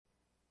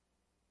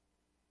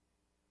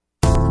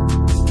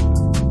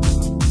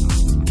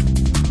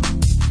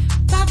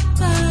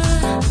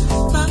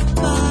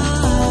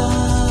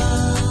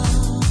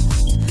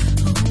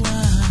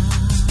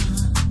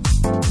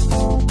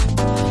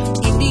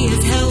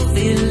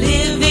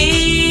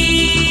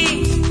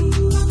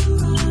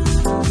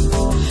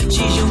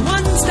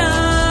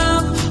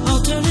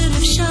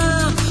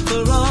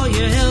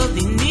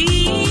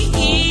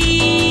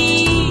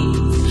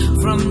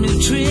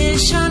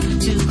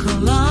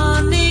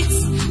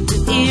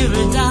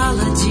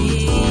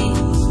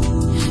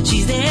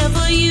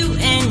you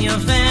and your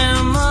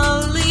family.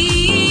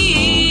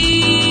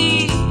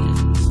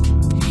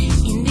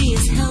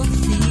 India's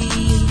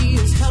healthy.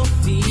 India's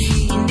healthy.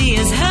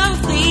 India's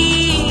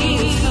healthy.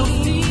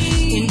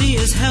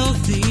 India's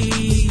healthy.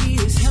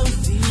 India's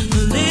healthy.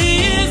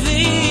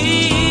 Living.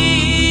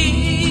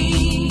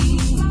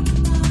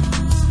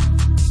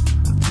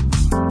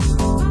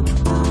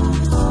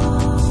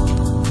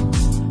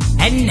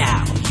 And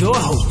now, your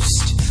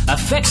host,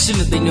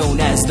 affectionately known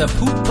as the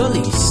Poop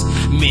Police,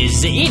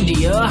 Ms.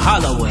 India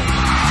Holloway.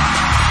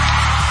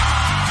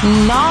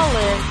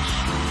 Knowledge,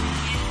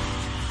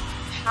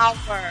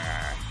 power,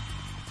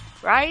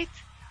 right?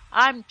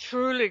 I'm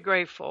truly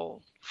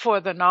grateful for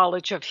the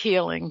knowledge of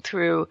healing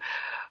through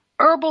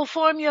herbal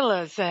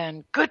formulas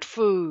and good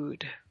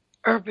food.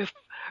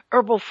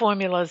 Herbal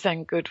formulas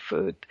and good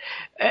food.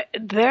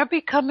 They're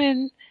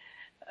becoming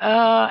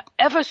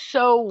ever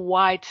so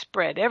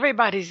widespread.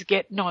 Everybody's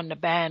getting on the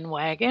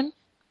bandwagon.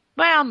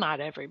 Well, not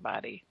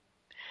everybody.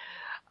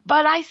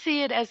 But I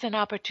see it as an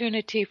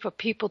opportunity for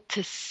people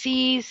to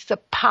seize the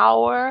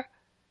power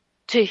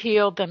to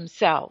heal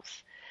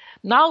themselves.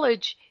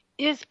 Knowledge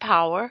is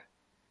power,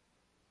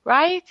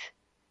 right?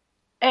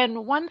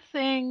 And one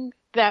thing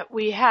that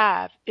we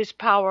have is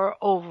power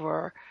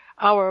over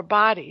our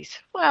bodies.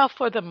 Well,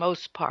 for the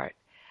most part.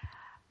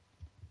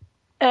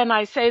 And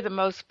I say the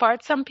most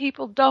part, some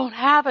people don't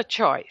have a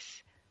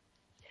choice.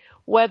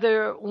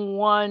 Whether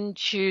one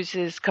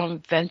chooses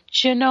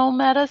conventional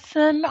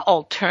medicine,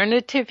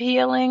 alternative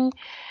healing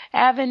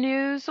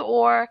avenues,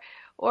 or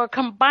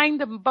combine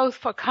them both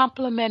for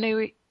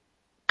complementary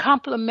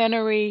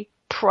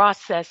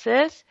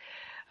processes,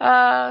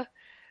 the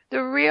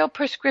real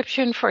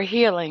prescription for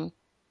healing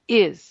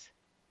is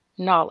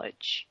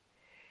knowledge.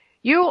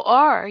 You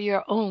are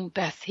your own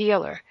best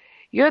healer.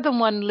 You're the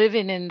one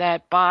living in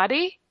that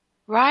body,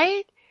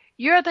 right?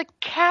 You're the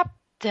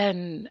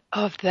captain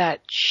of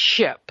that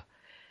ship.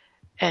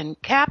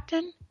 And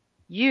Captain,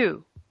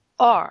 you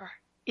are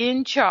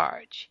in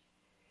charge.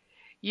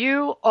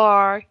 You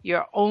are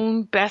your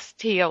own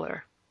best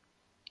healer.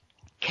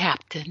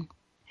 Captain.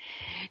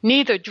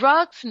 Neither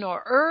drugs,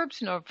 nor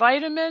herbs, nor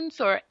vitamins,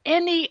 or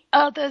any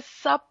other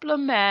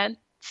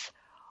supplements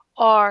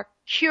are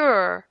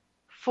cure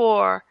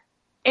for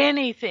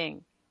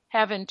anything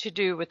having to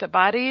do with the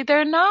body.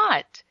 They're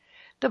not.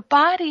 The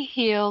body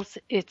heals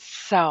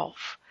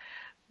itself.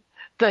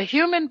 The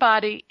human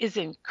body is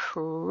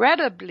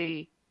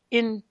incredibly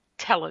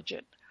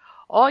intelligent.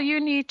 All you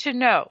need to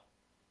know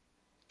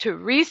to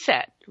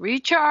reset,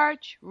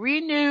 recharge,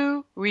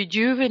 renew,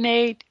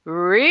 rejuvenate,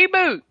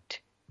 reboot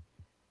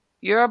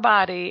your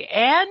body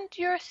and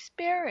your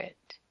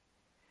spirit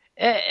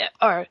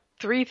are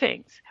three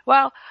things.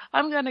 Well,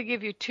 I'm going to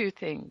give you two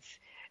things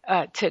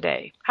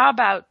today. How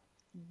about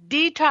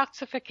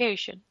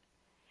detoxification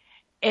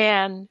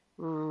and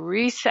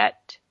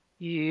reset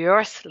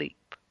your sleep?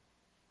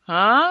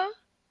 Huh?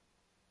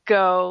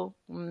 Go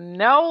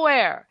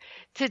nowhere.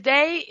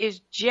 Today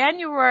is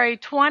January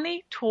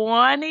 20,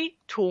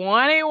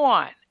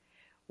 2021.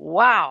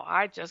 Wow,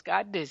 I just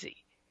got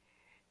dizzy.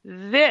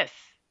 This,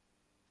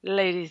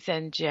 ladies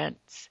and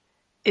gents,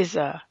 is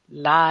a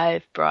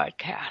live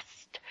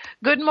broadcast.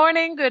 Good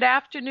morning, good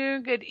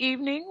afternoon, good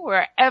evening,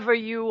 wherever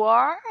you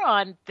are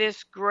on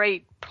this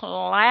great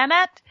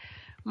planet.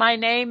 My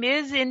name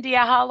is India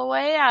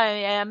Holloway. I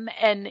am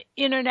an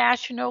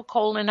international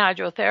colon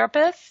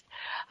hydrotherapist.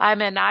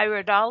 I'm an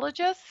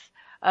iridologist,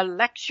 a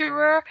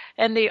lecturer,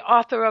 and the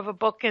author of a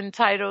book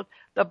entitled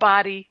The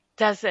Body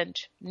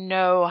Doesn't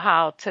Know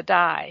How to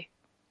Die.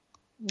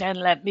 And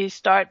let me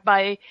start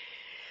by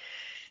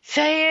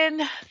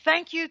saying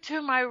thank you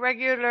to my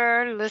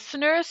regular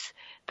listeners.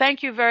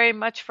 Thank you very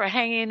much for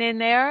hanging in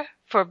there,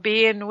 for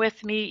being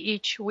with me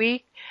each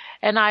week.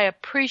 And I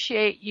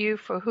appreciate you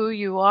for who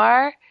you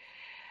are.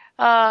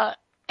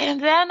 And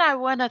then I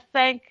want to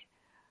thank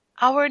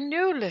our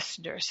new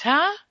listeners,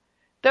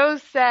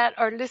 Those that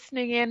are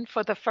listening in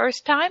for the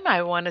first time,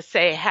 I want to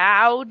say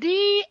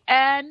howdy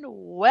and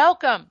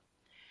welcome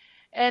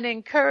and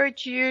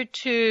encourage you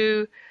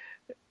to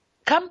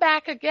come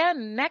back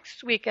again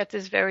next week at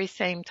this very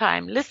same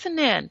time. Listen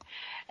in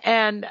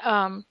and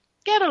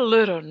get a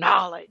little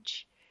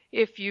knowledge,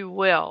 if you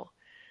will.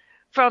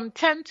 From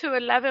 10 to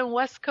 11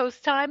 West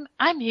Coast time,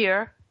 I'm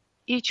here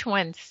each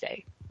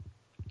Wednesday.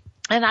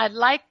 And I'd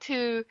like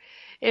to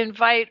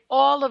invite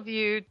all of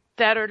you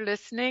that are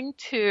listening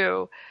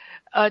to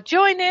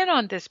join in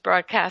on this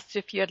broadcast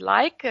if you'd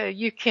like.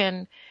 You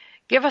can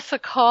give us a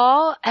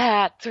call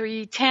at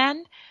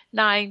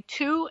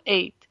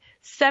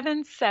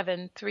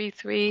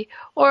 310-928-7733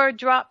 or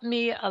drop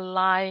me a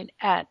line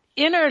at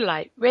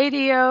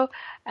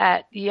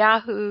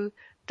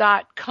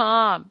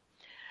innerlightradio@yahoo.com.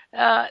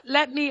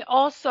 Let me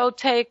also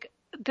take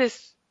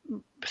this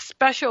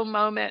special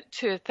moment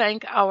to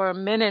thank our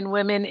men and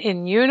women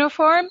in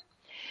uniform,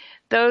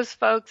 those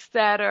folks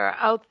that are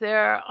out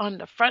there on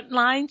the front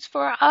lines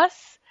for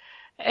us.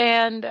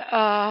 And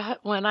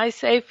when I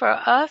say for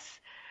us,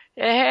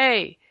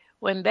 hey,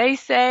 when they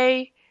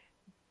say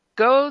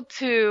go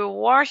to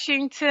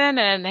Washington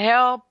and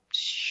help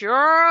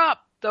sure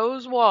up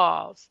those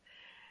walls.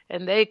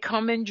 And they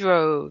come in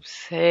droves.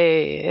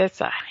 Hey, it's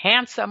a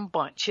handsome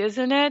bunch,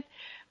 isn't it?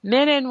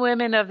 Men and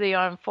women of the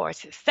armed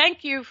forces.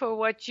 Thank you for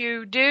what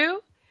you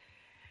do.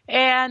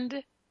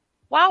 And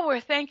while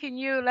we're thanking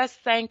you, let's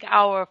thank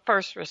our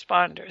first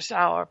responders,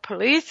 our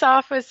police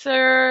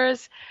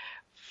officers,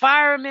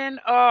 firemen.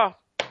 Oh,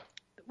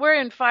 we're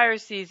in fire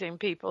season,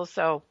 people,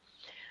 so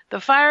the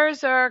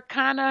fires are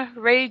kind of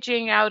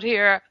raging out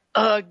here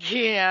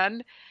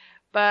again,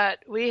 but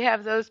we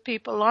have those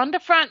people on the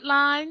front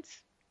lines.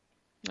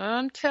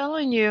 I'm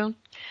telling you.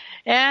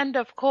 And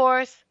of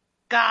course,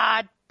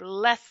 God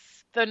bless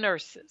the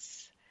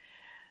nurses.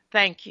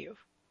 Thank you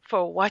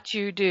for what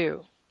you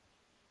do.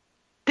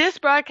 This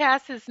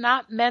broadcast is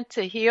not meant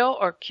to heal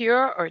or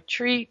cure or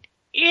treat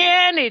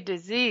any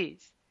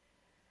disease.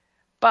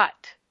 But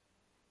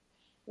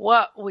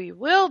what we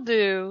will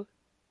do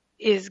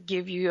is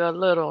give you a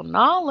little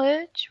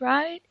knowledge,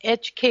 right?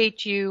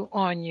 Educate you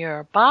on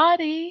your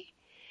body.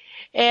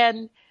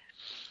 And,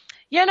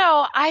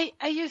 I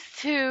used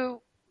to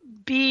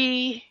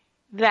be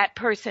that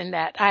person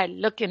that I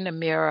look in the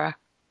mirror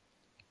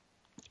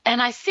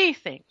and I see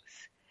things.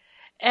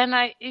 And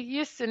I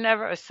used to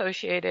never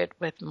associate it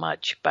with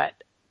much, but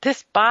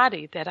this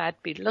body that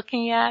I'd be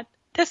looking at,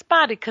 this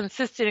body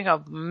consisting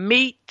of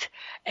meat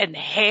and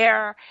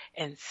hair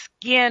and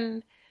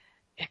skin,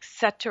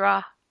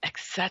 etc.,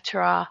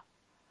 etc.,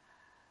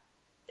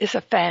 is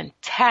a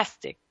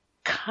fantastic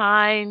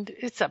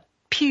it's a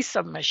piece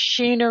of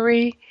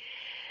machinery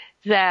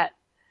that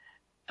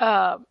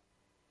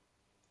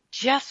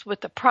just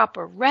with the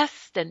proper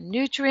rest and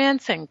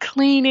nutrients and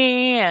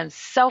cleaning and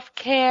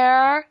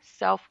self-care,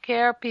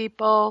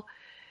 people,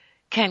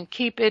 can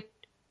keep it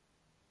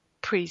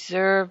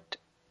preserved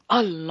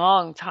a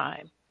long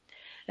time.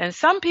 And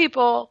some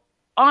people,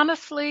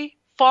 honestly,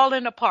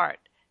 falling apart,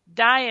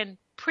 dying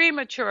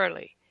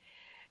prematurely.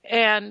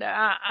 And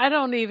I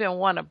don't even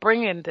want to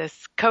bring in this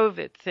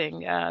COVID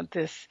thing,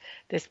 this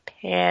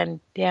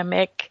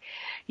pandemic.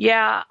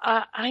 Yeah,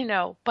 I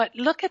know. But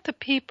look at the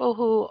people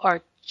who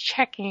are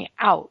checking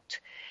out.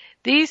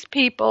 These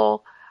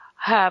people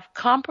have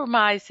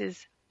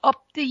compromises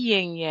up the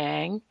yin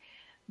yang.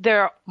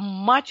 They're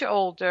much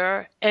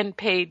older and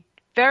paid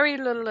very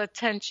little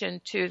attention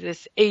to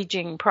this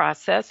aging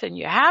process, and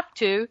you have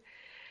to.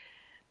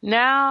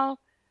 Now,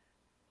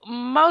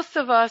 most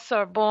of us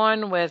are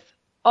born with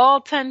all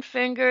 10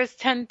 fingers,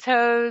 10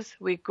 toes.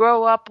 We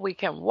grow up, we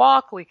can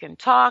walk, we can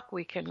talk,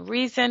 we can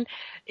reason.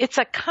 It's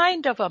a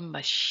kind of a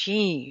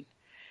machine,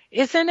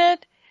 isn't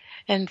it?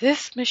 And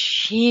this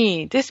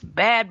machine, this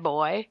bad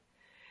boy,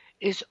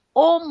 is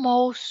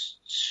almost,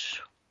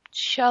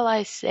 shall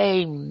I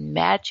say,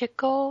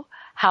 magical,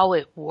 how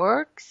it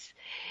works.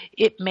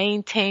 It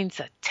maintains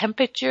a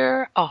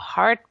temperature, a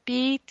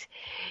heartbeat,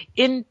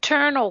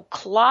 internal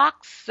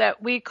clocks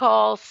that we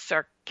call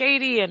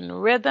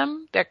circadian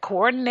rhythm that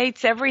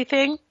coordinates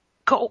everything.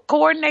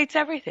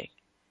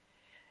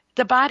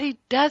 The body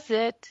does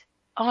it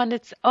on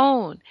its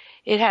own.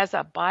 It has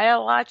a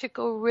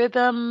biological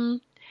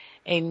rhythm,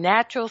 a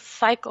natural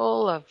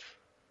cycle of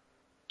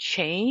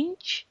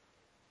change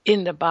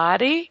in the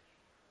body,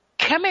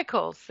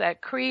 chemicals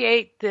that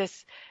create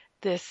this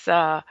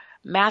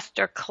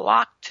master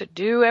clock to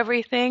do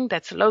everything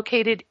that's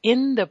located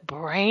in the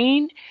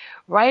brain,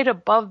 right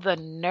above the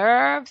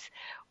nerves,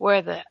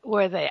 where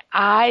the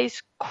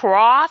eyes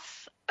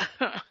cross.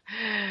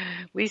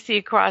 We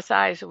see cross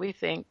eyes, we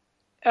think,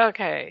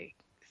 okay,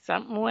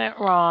 something went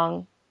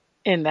wrong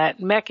in that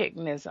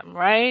mechanism,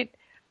 right?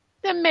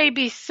 That may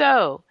be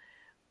so,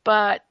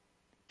 but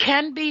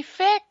can be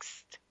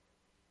fixed.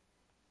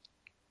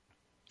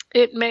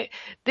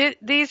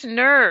 These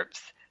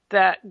nerves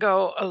that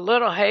go a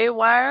little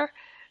haywire,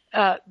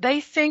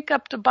 they sync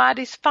up the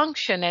body's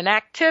function and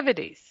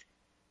activities.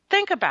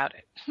 Think about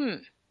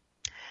it.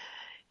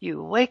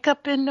 You wake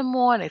up in the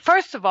morning.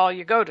 First of all,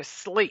 you go to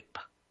sleep.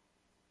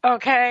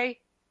 Okay?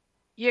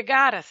 You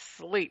gotta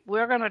sleep.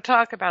 We're going to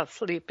talk about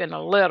sleep in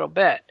a little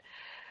bit.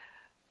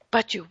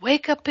 But you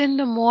wake up in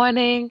the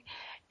morning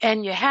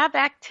and you have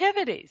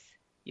activities.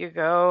 You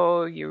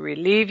go, you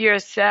relieve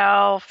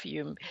yourself,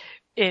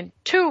 in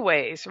two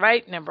ways,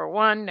 right? Number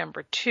one,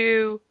 number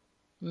two,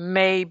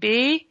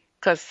 maybe,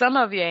 because some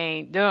of you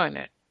ain't doing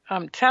it.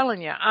 I'm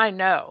telling you, I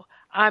know.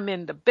 I'm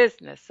in the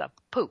business of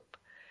poop.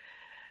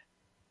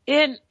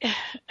 The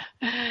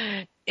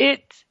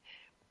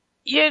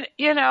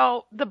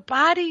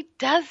body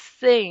does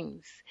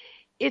things.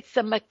 It's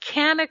a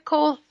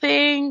mechanical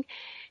thing.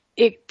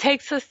 It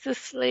takes us to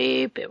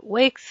sleep. It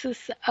wakes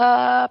us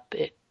up.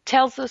 It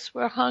tells us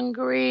we're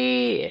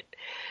hungry.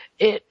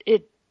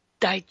 It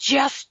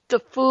digests the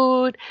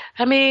food.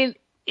 I mean,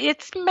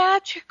 it's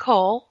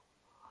magical.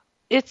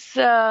 It's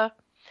a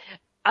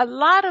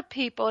lot of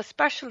people,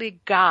 especially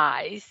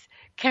guys,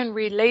 can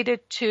relate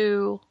it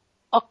to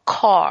a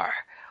car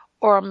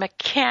or a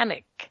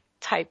mechanic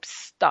type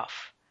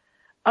stuff.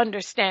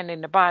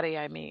 Understanding the body,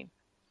 I mean.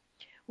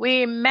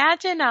 We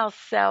imagine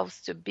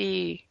ourselves to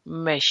be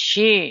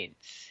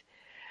machines.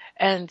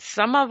 And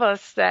some of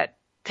us that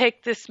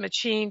take this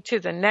machine to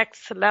the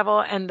next level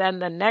and then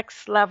the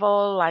next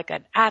level like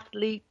an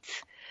athlete.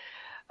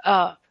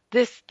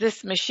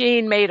 This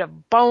machine made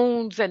of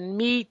bones and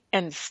meat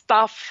and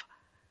stuff.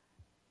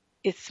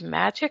 It's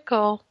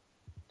magical.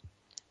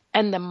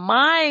 And the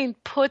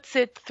mind puts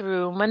it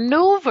through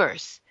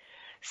maneuvers.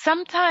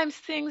 Sometimes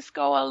things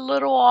go a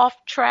little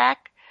off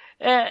track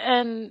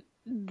and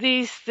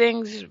these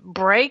things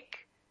break.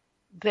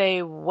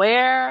 They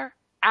wear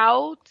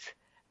out.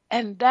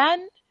 And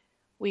then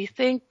we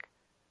think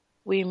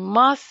we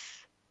must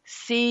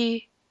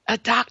see a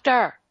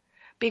doctor,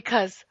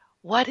 because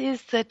what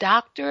is the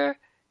doctor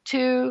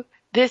to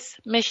this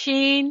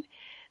machine?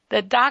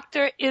 The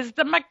doctor is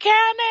the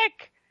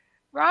mechanic,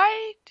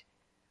 right?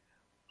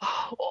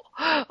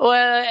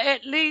 Well,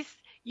 at least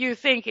you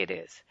think it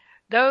is.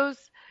 Those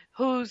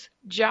whose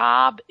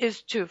job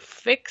is to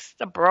fix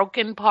the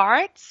broken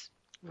parts,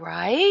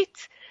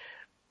 right?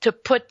 To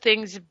put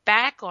things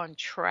back on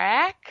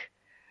track,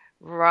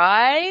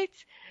 right?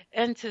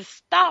 And to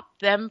stop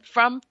them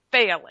from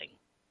failing.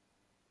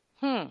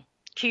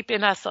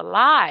 Keeping us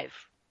alive.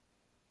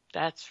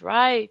 That's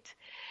right.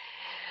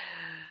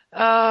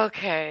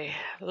 Okay,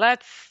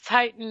 let's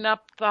tighten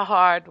up the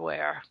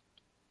hardware.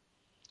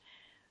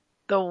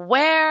 The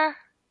wear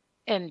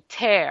and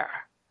tear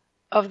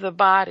of the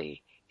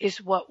body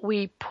is what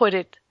we put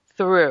it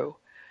through.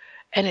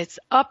 And it's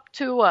up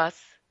to us,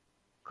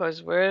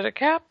 because we're the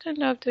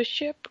captain of the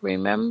ship,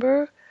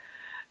 remember?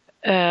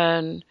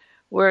 And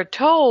we're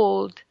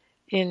told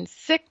in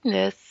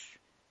sickness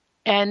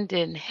and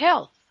in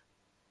health,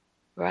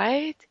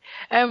 right?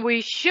 And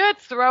we should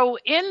throw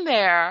in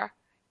there,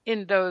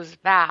 in those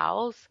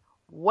vowels,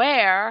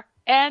 wear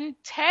and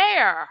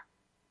tear.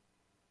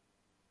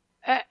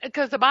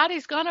 Because the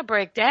body's going to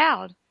break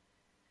down.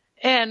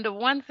 And the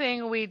one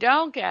thing we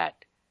don't get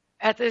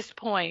at this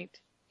point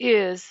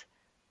is,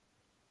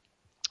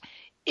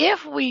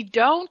 if we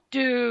don't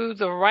do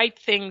the right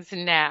things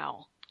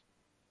now,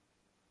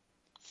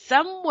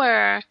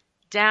 somewhere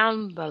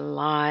down the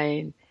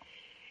line,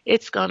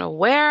 it's going to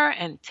wear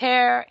and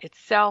tear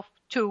itself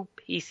to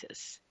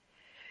pieces.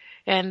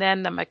 And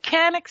then the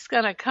mechanic's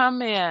going to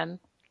come in,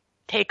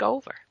 take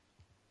over.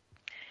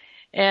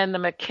 And the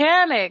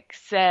mechanic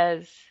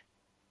says,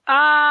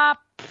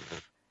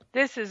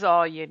 this is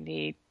all you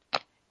need.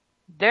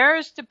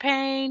 There's the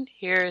pain,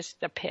 here's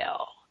the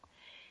pill.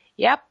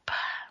 Yep.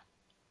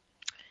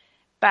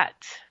 But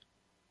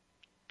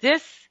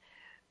this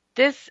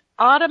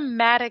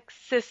automatic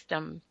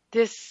system,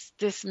 this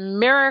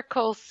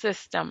miracle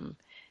system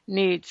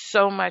needs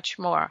so much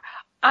more.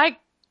 I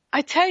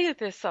tell you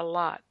this a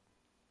lot,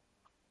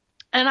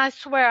 and I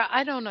swear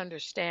I don't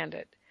understand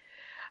it.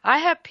 I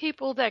have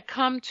people that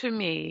come to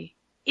me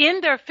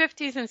in their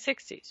 50s and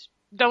 60s,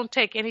 don't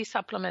take any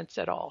supplements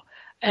at all.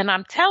 And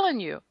I'm telling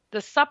you,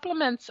 the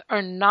supplements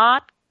are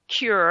not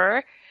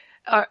cure,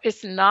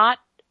 it's not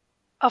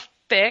a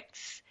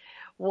fix.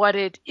 What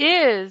it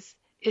is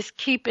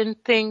keeping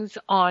things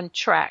on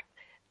track.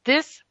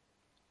 This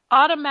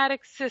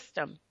automatic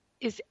system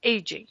is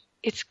aging.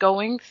 It's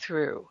going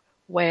through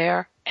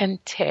wear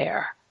and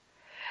tear.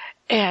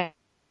 And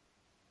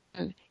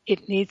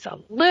it needs a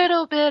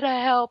little bit of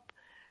help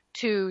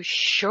to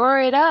shore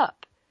it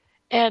up.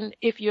 And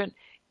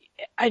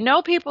I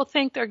know people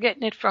think they're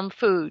getting it from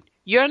food.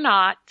 You're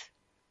not.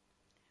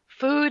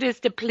 Food is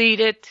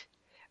depleted.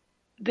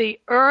 The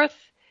earth,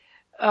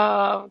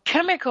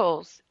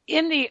 chemicals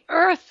in the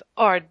earth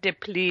are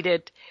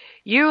depleted.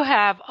 You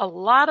have a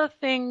lot of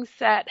things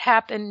that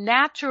happen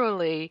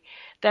naturally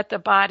that the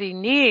body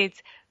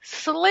needs.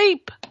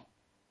 Sleep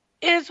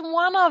is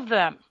one of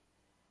them.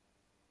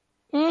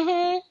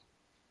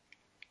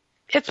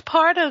 It's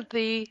part of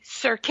the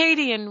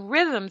circadian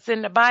rhythms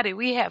in the body.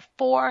 We have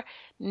 4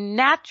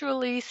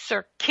 naturally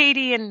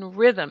circadian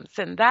rhythms,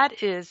 and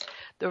that is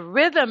the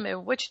rhythm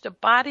in which the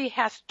body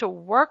has to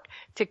work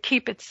to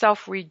keep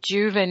itself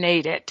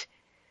rejuvenated.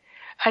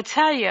 I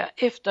tell you,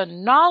 if the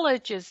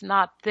knowledge is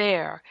not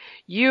there,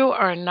 you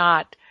are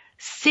not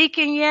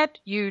seeking it,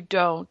 you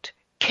don't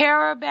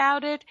care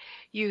about it,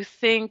 you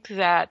think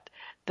that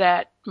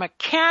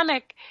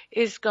mechanic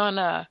is going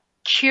to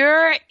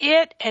cure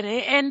it,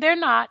 and they're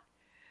not.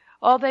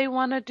 All they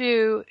want to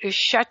do is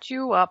shut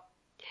you up,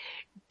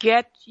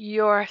 get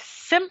your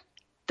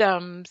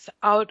symptoms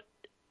out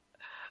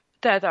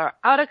that are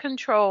out of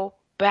control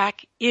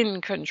back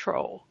in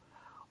control.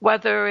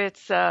 Whether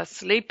it's a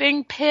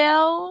sleeping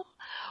pill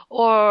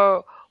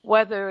or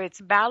whether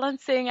it's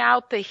balancing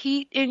out the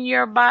heat in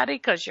your body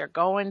because you're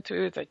going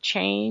through the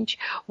change,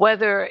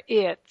 whether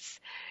it's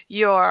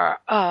your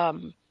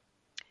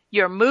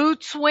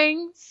mood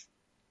swings,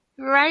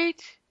 right?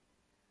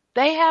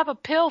 They have a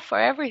pill for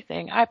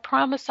everything. I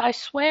promise, I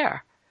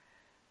swear.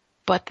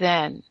 But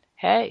then,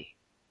 hey,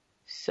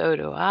 so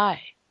do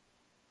I.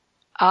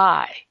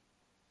 I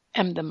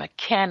am the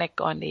mechanic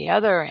on the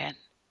other end,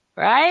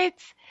 right?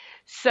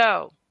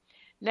 So,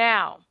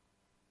 now,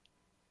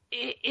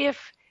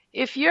 if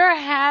you're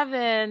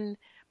having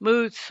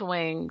mood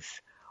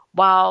swings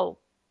while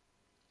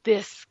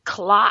this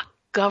clock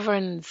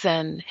governs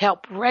and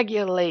help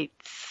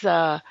regulates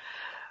the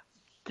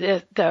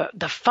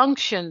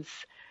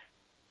functions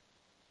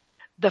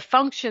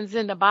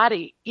in the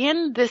body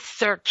in this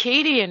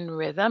circadian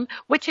rhythm,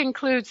 which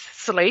includes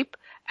sleep,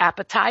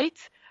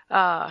 appetite,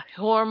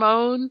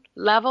 hormone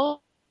levels,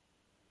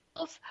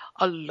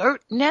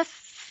 alertness,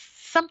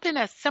 something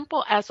as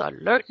simple as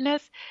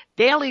alertness,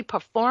 daily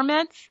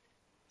performance.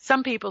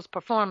 Some people's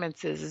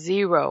performance is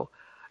 0,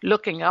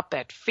 looking up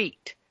at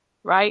feet,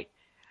 right?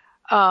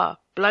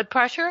 Blood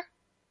pressure,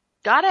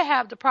 gotta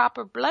have the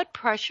proper blood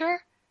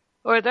pressure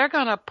or they're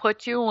gonna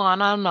put you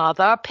on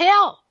another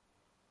pill.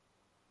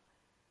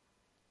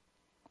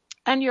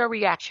 And your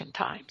reaction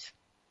times.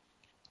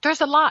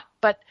 There's a lot,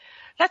 but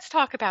let's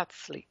talk about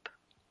sleep.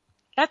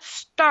 Let's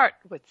start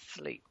with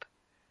sleep.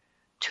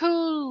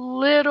 Too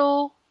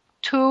little,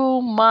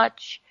 too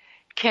much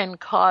can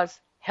cause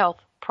health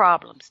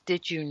problems.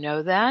 Did you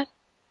know that?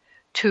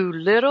 Too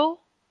little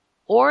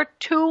or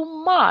too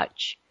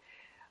much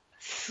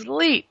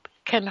sleep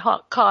can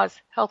cause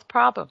health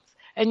problems,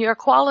 and your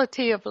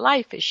quality of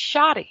life is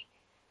shoddy.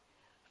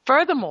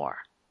 Furthermore,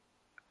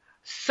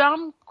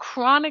 some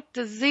chronic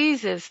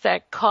diseases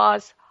that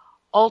cause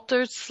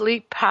altered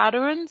sleep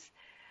patterns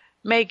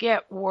may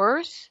get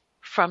worse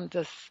from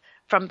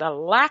the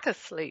lack of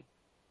sleep,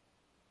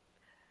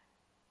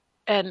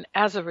 and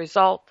as a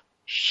result,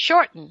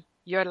 shorten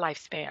your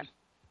lifespan,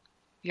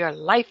 your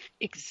life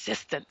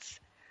existence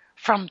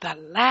from the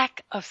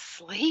lack of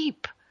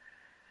sleep.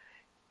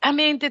 I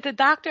mean, did the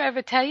doctor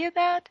ever tell you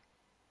that?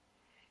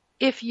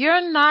 If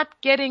you're not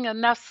getting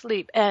enough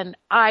sleep, and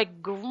I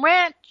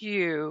grant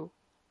you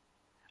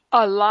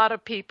a lot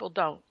of people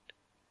don't.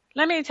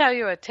 Let me tell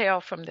you a tale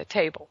from the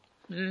table.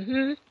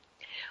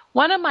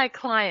 One of my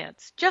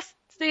clients just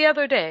the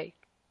other day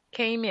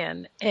came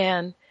in,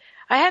 and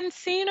I hadn't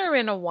seen her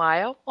in a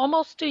while,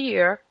 almost a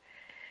year.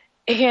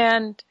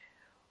 And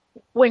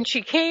when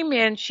she came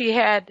in, she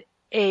had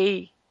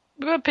a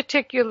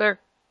particular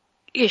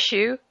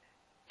issue,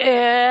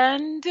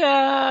 and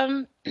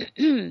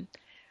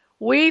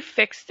we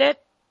fixed it.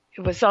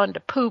 It was on the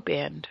poop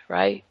end,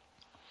 right?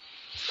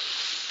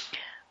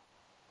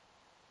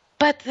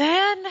 But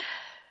then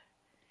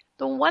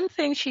the one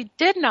thing she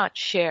did not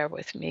share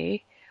with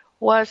me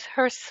was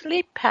her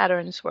sleep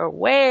patterns were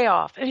way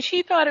off. And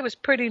she thought it was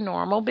pretty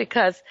normal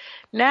because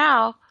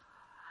now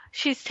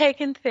she's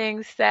taken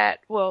things that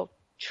will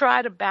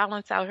try to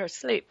balance out her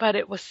sleep. But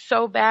it was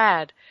so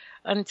bad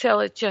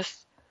until it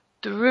just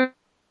threw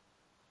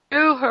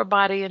her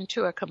body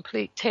into a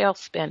complete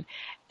tailspin.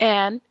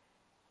 And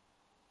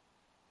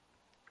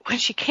when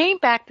she came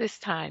back this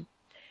time,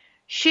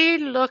 she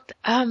looked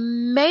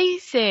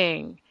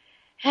amazing.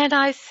 And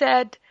I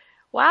said,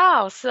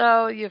 wow,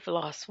 so you've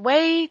lost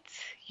weight,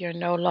 you're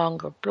no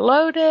longer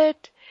bloated,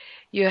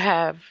 you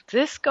have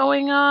this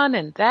going on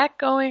and that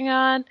going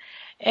on,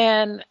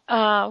 and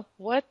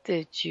what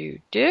did you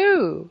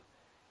do?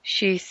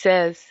 She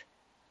says,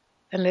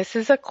 and this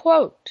is a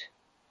quote,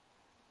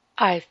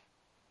 I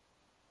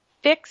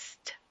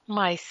fixed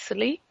my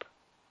sleep,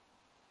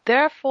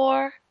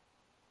 therefore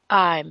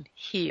I'm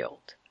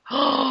healed.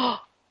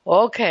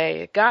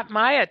 Okay, it got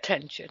my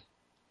attention.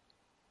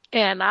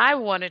 And I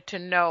wanted to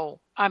know,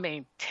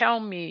 tell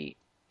me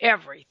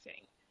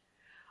everything.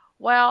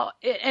 Well,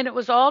 and it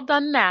was all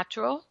done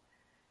natural.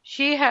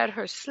 She had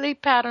her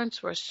sleep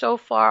patterns were so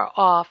far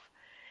off,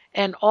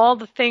 and all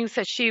the things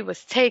that she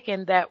was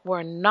taking that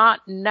were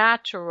not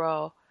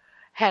natural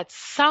had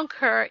sunk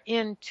her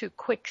into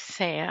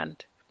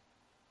quicksand.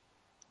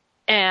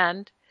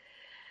 And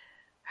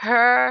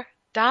her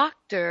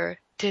doctor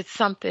did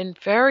something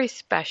very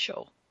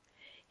special.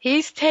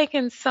 He's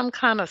taken some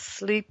kind of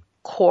sleep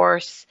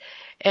course,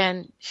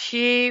 and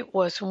she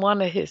was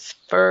one of his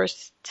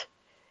first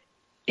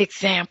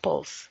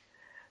examples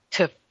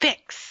to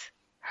fix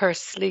her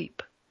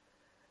sleep.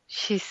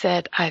 She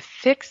said, I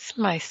fixed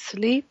my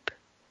sleep,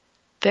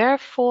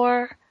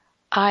 therefore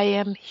I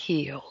am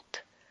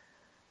healed.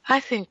 I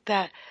think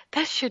that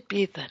should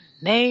be the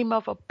name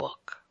of a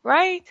book,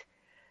 right?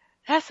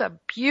 That's a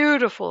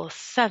beautiful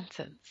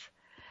sentence.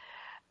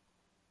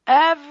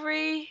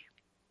 And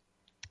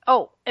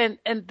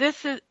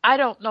this is, I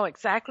don't know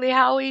exactly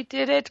how he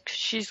did it.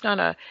 She's going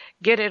to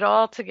get it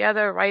all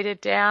together, write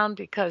it down,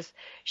 because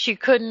she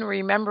couldn't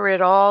remember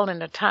it all in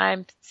the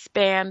time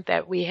span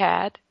that we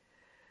had.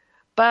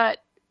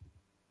 But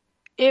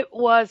it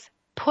was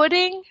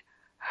putting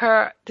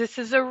her, this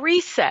is a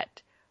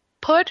reset,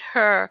 put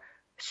her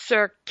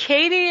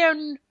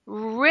circadian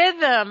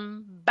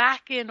rhythm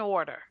back in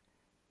order.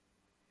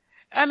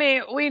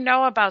 We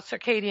know about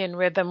circadian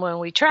rhythm when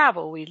we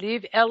travel. We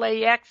leave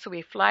LAX,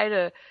 we fly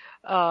to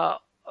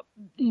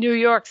New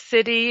York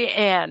City,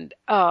 and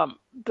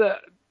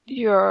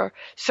your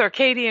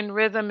circadian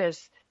rhythm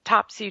is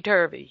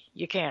topsy-turvy.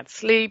 You can't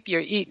sleep,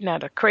 you're eating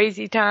at a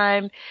crazy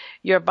time,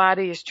 your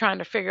body is trying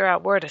to figure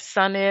out where the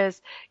sun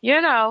is.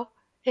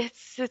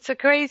 It's a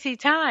crazy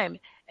time,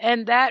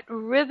 and that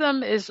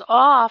rhythm is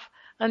off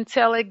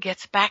until it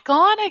gets back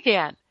on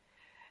again.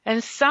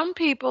 And some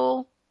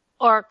people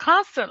are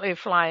constantly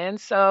flying,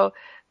 so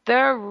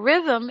their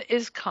rhythm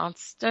is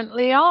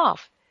constantly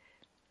off.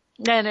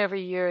 And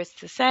every year it's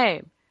the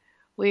same.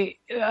 We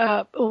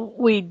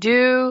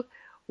do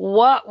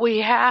what we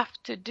have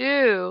to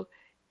do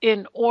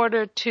in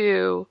order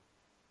to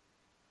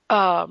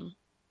um,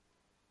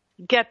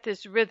 get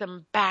this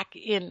rhythm back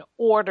in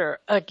order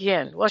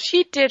again. Well,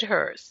 she did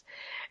hers.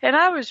 And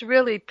I was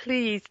really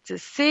pleased to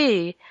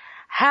see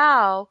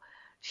how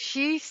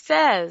she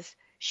says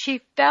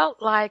she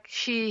felt like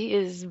she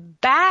is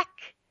back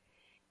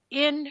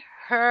in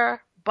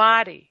her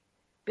body.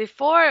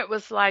 Before it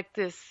was like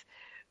this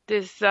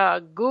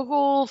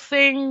Google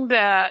thing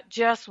that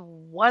just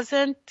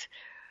wasn't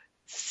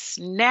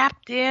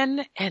snapped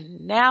in,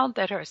 and now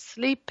that her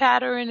sleep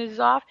pattern is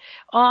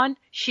on,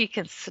 she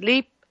can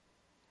sleep,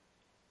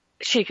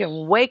 she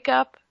can wake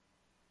up.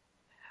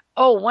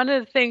 Oh, one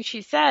of the things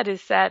she said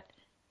is that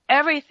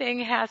everything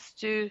has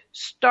to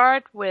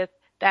start with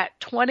that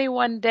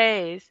 21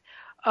 days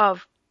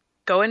of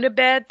going to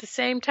bed the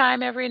same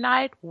time every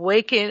night,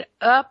 waking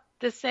up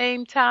the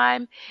same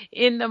time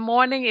in the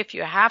morning. If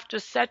you have to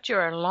set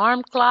your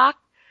alarm clock,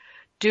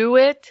 do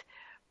it,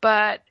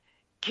 but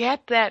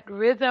get that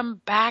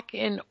rhythm back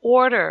in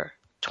order.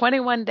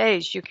 21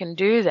 days you can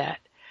do that.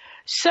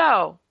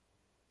 So,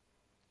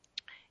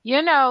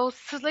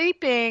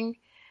 sleeping,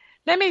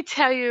 let me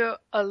tell you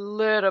a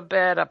little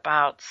bit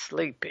about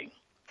sleeping.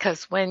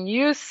 Because when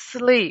you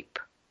sleep,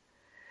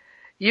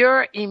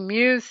 your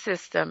immune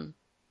system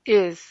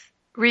is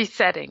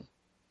resetting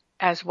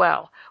as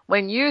well.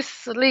 When you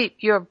sleep,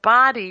 your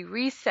body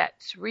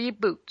resets,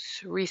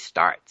 reboots,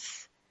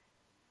 restarts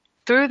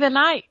through the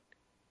night.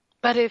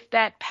 But if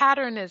that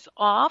pattern is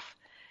off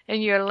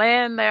and you're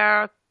laying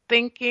there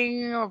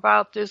thinking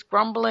about this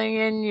grumbling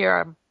in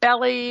your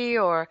belly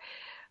or,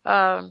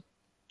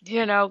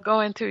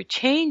 going through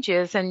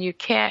changes and you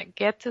can't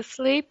get to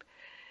sleep,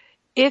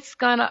 it's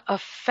going to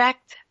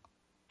affect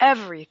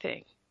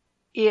everything.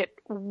 It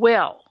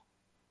will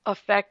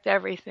affect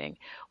everything.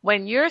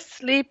 When you're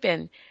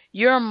sleeping,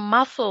 your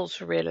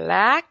muscles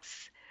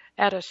relax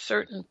at a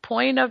certain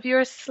point of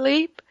your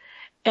sleep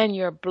and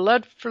your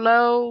blood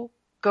flow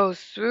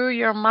goes through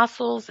your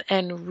muscles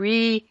and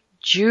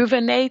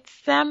rejuvenates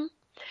them.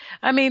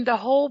 I mean, the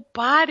whole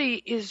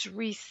body is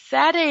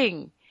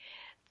resetting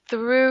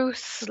through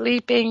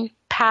sleeping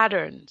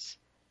patterns.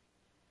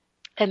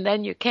 And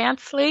then you can't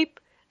sleep.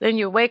 Then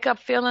you wake up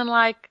feeling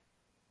like,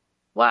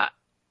 what?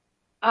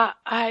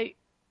 I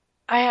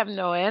have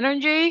no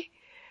energy.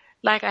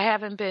 Like I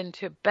haven't been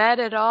to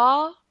bed at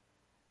all.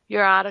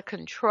 You're out of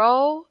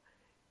control.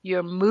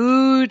 Your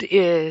mood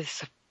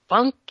is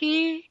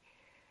funky.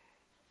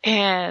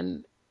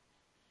 And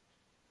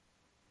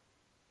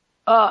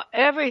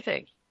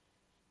everything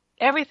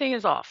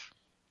is off.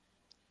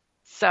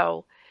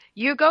 So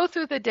you go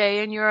through the day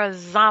and you're a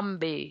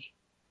zombie.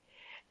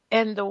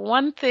 And the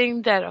one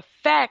thing that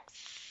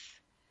affects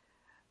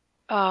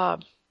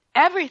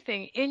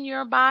everything in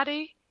your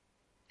body,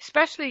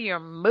 especially your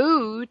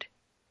mood,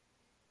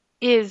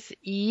 is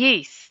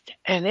yeast.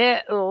 And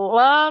it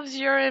loves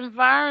your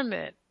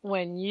environment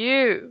when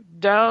you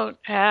don't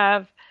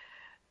have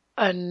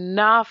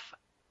enough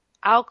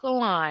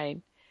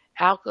alkalinity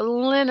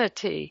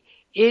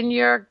in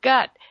your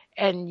gut.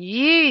 And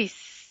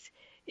yeast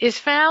is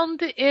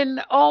found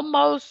in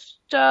almost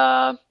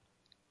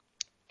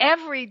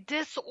every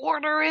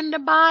disorder in the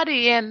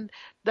body. And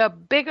the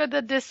bigger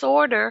the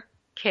disorder,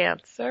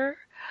 cancer,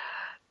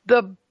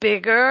 the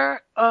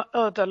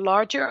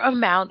larger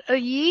amount of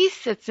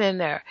yeast that's in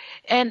there.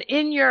 And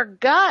in your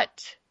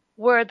gut,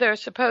 where they're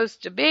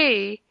supposed to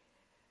be,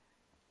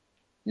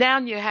 now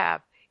you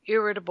have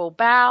irritable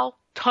bowel,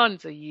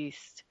 tons of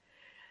yeast.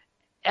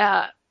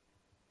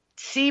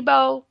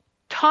 SIBO,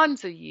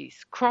 tons of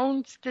yeast.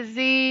 Crohn's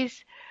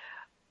disease,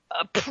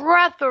 a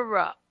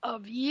plethora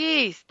of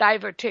yeast.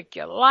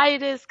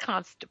 Diverticulitis,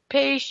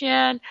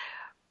 constipation,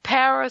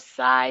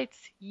 parasites,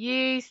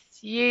 yeast.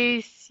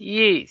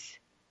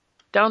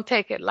 Don't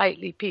take it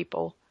lightly,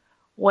 people.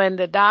 When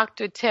the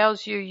doctor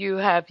tells you you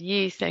have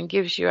yeast and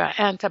gives you an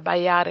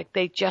antibiotic,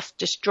 they just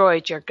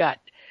destroyed your gut.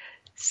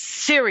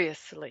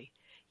 Seriously.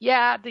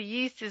 Yeah, the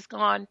yeast is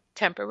gone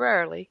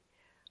temporarily,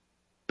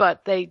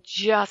 but they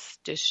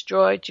just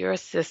destroyed your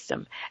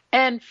system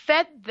and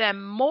fed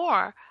them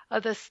more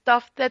of the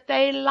stuff that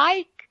they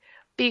like.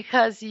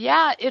 Because,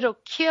 yeah, it'll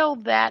kill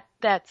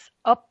that's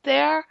up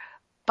there,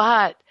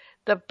 but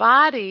the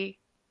body,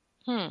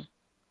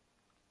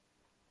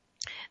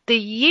 the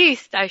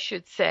yeast, I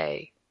should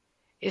say,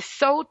 is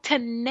so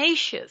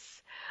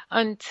tenacious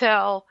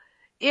until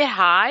it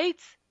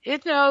hides.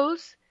 It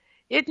knows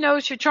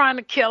you're trying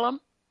to kill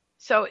them,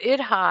 so it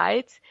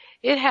hides.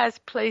 It has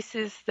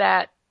places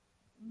that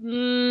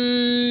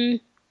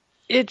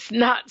it's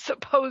not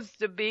supposed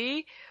to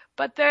be,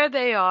 but there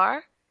they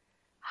are,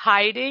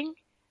 hiding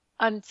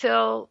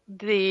until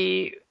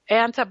the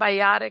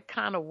antibiotic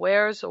kind of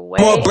wears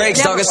away. More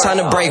breaks, dog. It's time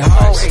to break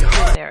hearts. It's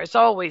always in there. It's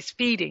always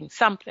feeding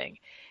something.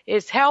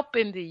 It's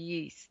helping the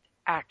yeast,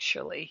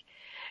 actually.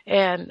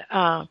 And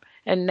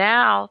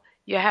now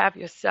you have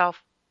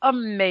yourself a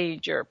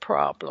major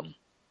problem.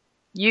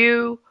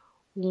 You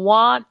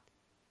want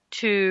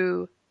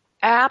to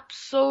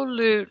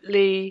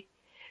absolutely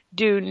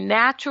do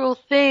natural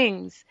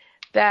things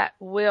that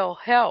will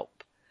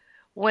help.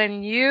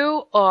 When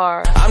you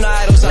are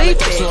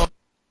sleeping,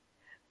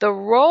 the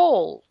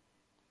role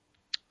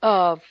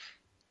of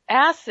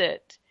acid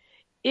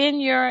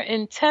in your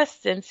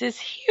intestines is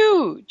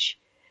huge.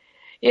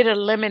 It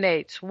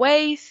eliminates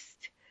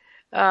waste.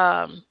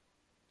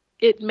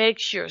 It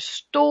makes your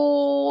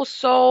stool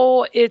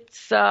so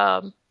it's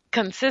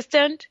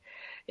consistent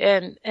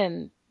and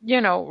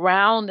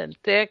round and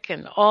thick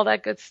and all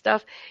that good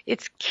stuff.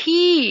 It's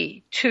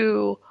key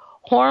to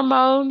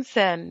hormones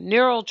and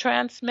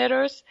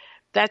neurotransmitters.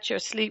 That's your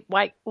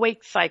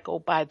sleep-wake cycle,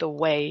 by the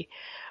way.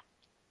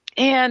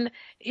 And,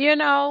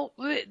 the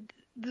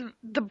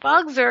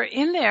bugs are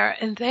in there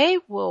and they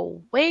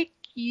will wake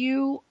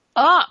you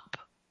up.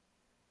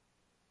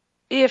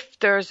 If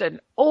there's an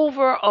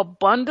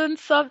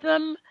overabundance of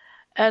them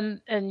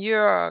and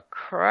you're a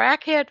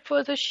crackhead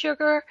for the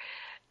sugar,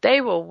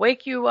 they will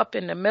wake you up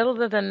in the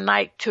middle of the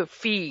night to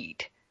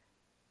feed.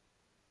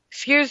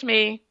 Excuse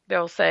me,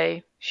 they'll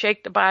say,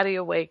 shake the body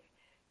awake,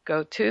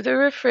 go to the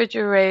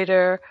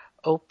refrigerator,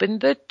 open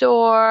the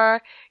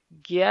door,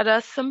 get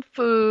us some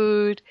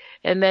food,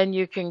 and then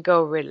you can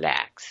go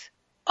relax.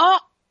 Oh,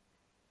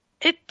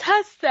 it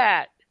does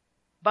that.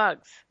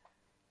 Bugs.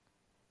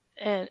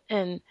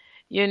 And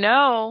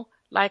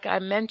like I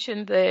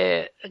mentioned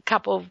a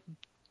couple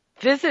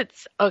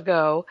visits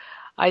ago,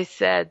 I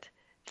said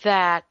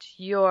that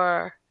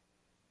your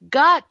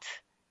gut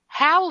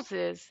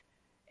houses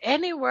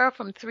anywhere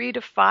from 3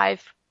 to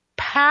 5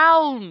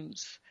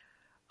 pounds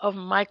of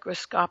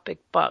microscopic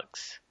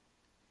bugs.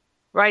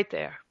 Right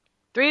there.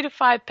 3 to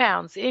 5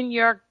 pounds in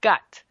your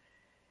gut.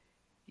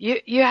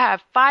 You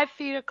have 5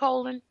 feet of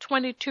colon,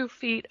 22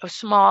 feet of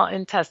small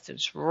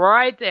intestines.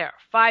 Right there.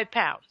 5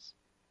 pounds.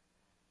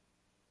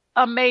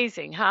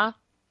 Amazing, huh?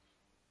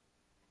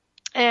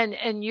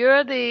 And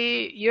you're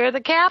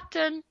the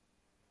captain.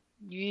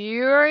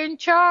 You're in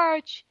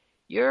charge.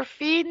 You're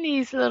feeding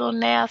these little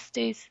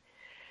nasties.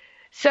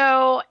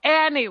 So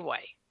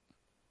anyway,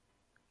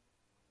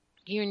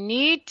 you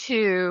need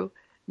to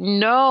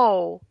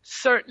know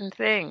certain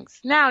things.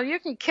 Now, you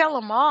can kill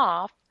them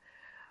off,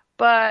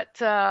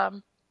 but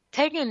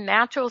taking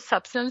natural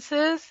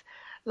substances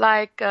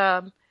like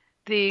the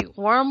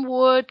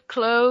wormwood,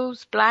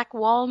 cloves, black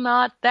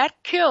walnut,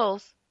 that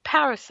kills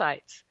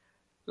parasites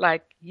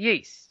like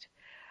yeast.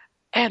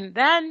 And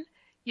then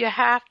you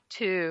have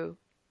to,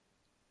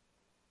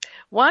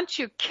 once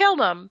you kill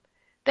them,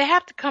 they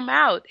have to come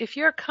out. If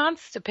you're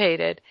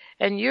constipated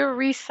and you're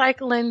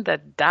recycling the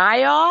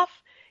dye off,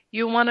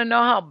 you want to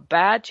know how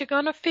bad you're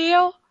going to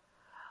feel?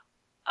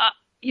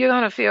 You're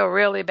going to feel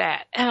really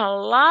bad. And a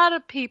lot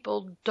of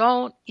people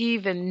don't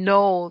even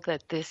know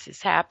that this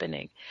is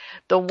happening.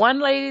 The one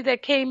lady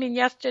that came in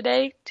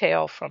yesterday,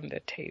 tail from the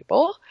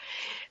table,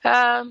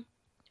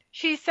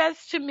 she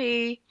says to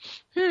me,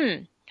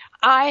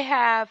 I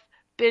have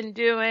been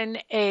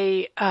doing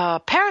a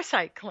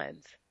parasite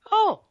cleanse.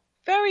 Oh,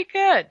 very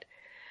good.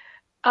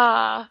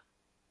 How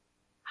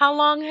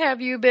long have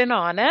you been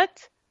on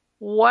it?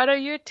 What are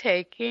you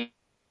taking?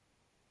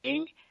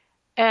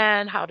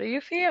 And how do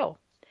you feel?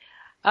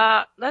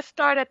 Let's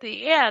start at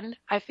the end.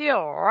 I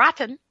feel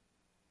rotten.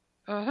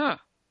 Or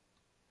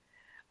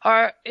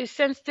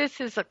since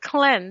this is a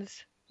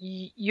cleanse,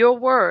 your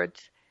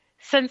words,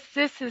 since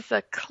this is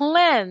a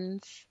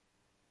cleanse,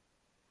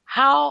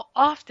 how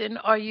often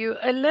are you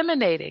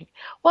eliminating?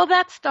 Well,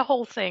 that's the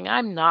whole thing.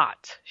 I'm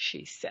not,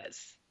 she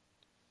says.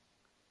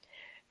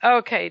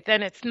 Okay,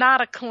 then it's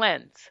not a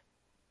cleanse.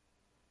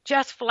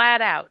 Just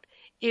flat out.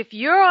 If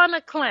you're on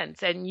a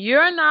cleanse and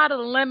you're not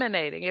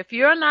eliminating, if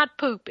you're not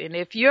pooping,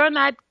 if you're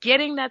not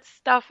getting that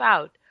stuff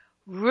out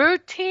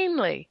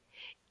routinely,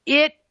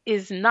 it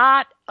is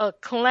not a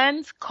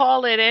cleanse.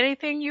 Call it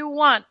anything you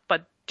want,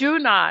 but do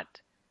not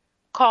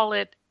call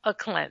it a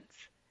cleanse.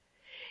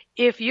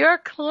 If you're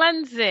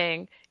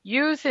cleansing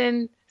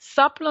using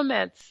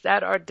supplements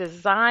that are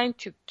designed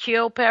to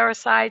kill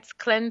parasites,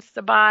 cleanse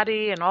the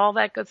body, and all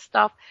that good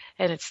stuff,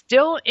 and it's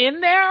still in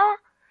there,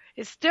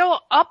 it's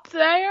still up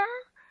there,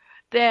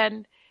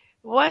 then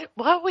what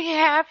we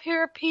have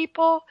here,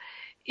 people,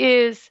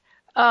 is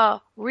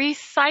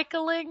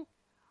recycling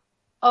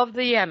of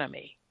the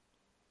enemy.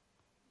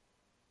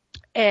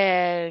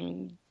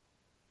 And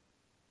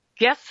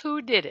guess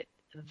who did it?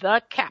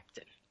 The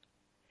captain.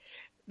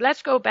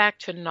 Let's go back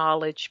to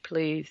knowledge,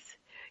 please.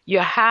 You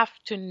have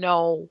to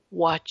know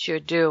what you're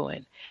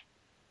doing.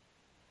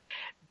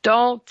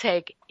 Don't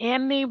take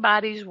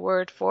anybody's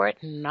word for it,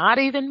 not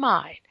even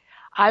mine.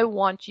 I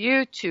want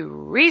you to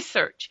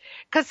research,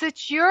 because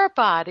it's your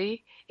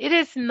body. It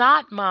is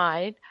not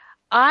mine.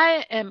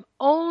 I am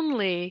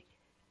only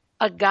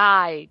a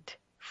guide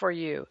for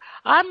you.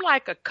 I'm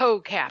like a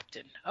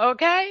co-captain,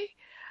 okay?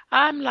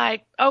 I'm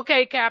like,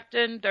 okay,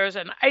 Captain, there's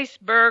an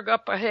iceberg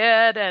up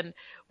ahead and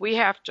we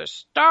have to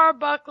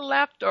starbuck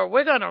left or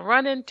we're going to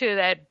run into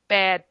that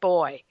bad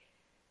boy.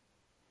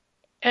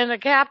 And the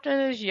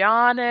captain is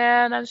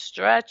yawning and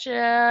stretching,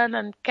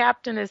 and the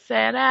captain is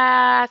saying,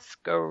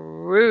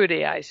 screw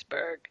the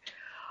iceberg.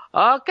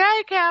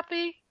 Okay,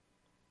 Cappy,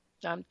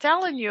 I'm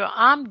telling you,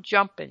 I'm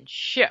jumping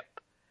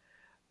ship.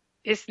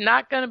 It's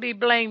not going to be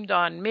blamed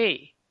on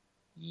me.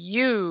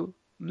 You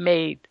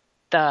made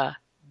the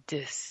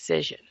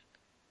decision.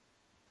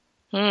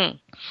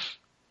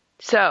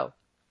 So,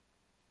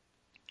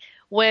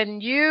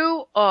 when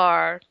you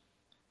are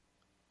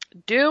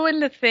doing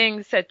the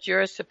things that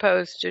you're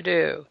supposed to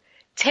do,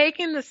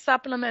 taking the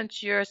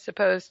supplements you're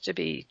supposed to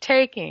be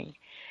taking,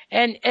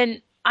 and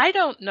I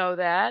don't know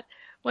that.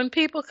 When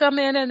people come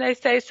in and they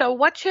say, so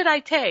what should I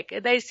take?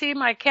 They see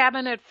my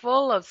cabinet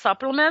full of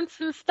supplements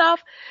and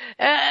stuff,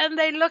 and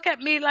they look at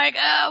me like,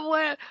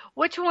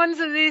 which ones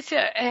are these?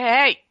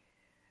 Hey,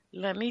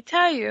 let me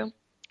tell you,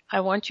 I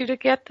want you to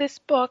get this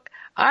book.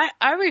 I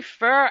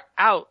refer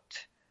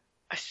out.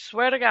 I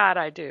swear to God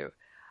I do.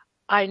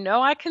 I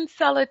know I can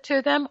sell it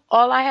to them.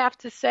 All I have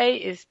to say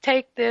is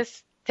take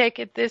this, take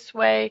it this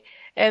way,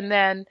 and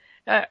then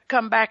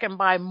come back and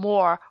buy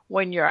more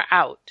when you're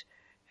out.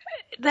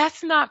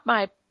 That's not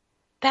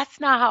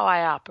how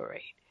I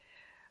operate.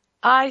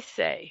 I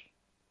say,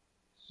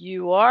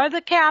 you are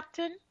the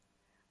captain.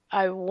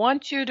 I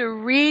want you to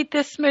read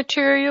this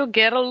material,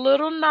 get a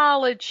little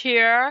knowledge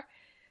here,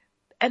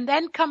 and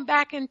then come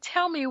back and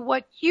tell me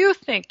what you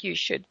think you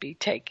should be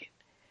taking.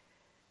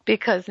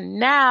 Because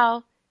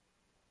now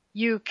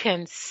you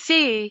can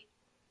see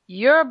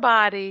your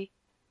body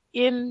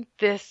in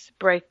this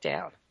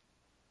breakdown.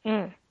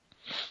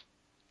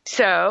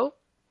 So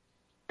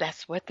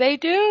that's what they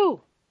do.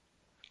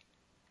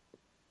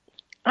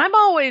 I'm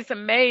always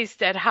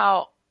amazed at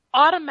how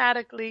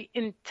automatically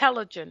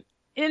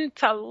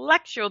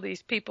intellectual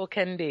these people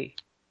can be.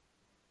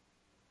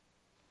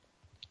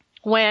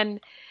 When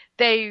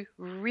they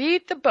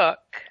read the book,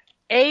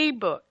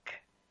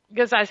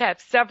 because I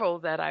have several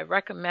that I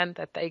recommend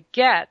that they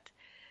get,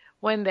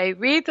 when they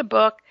read the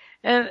book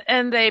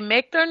and they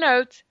make their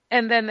notes,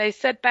 and then they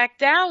sit back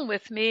down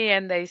with me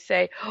and they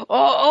say,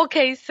 oh,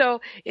 okay, so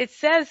it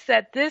says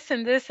that this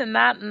and this and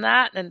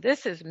that, and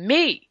this is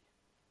me.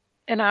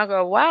 And I'll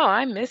go, wow,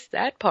 I missed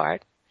that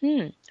part.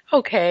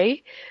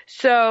 Okay.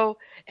 So,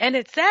 and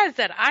it says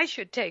that I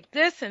should take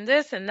this and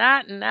this and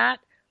that and that.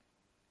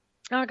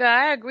 I'll go,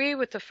 I agree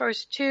with the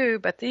first two,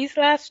 but these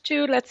last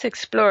two, let's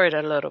explore it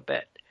a little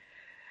bit.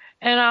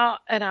 And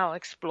I'll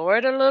explore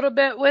it a little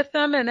bit with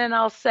them, and then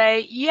I'll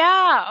say,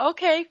 yeah,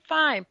 okay,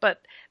 fine,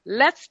 but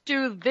let's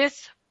do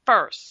this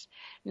first.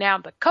 Now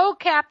the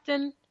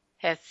co-captain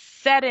has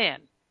set in,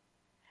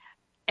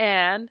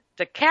 and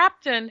the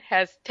captain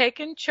has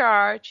taken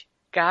charge,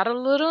 got a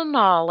little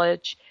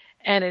knowledge,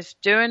 and is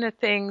doing the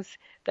things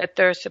that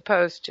they're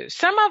supposed to.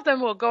 Some of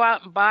them will go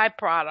out and buy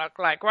product,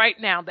 like right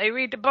now. They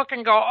read the book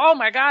and go, oh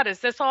my God, is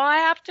this all I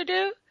have to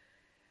do?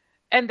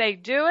 And they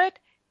do it.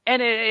 And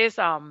it is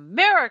a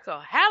miracle.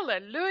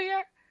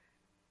 Hallelujah.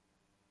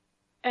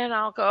 And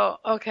I'll go,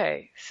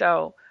 okay,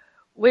 so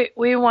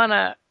we want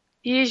to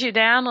ease you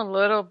down a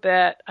little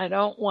bit. I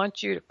don't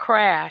want you to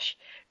crash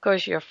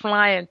because you're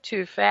flying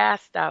too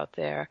fast out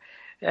there.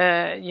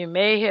 You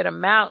may hit a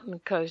mountain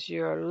because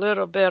you're a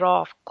little bit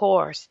off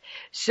course.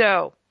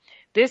 So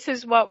this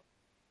is what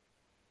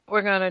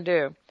we're going to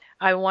do.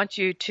 I want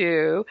you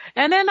to,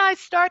 and then I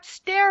start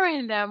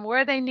steering them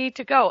where they need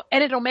to go,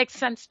 and it'll make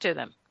sense to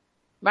them,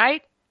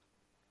 right?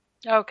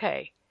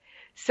 Okay,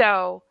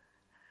 so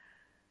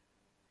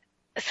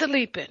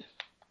sleeping.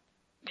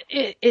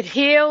 It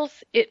heals,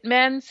 it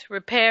mends,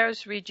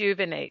 repairs,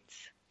 rejuvenates.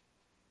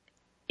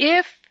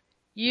 If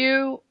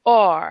you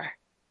are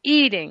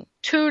eating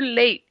too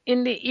late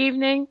in the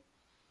evening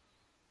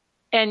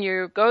and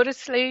you go to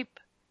sleep,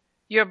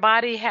 your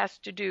body has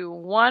to do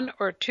one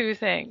or two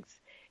things.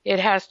 It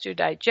has to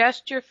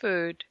digest your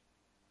food,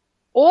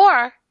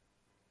 or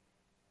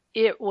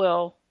it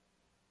will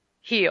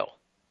heal.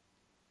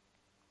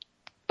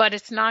 But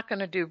it's not going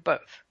to do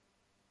both.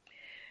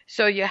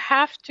 So you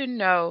have to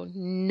know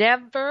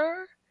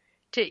never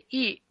to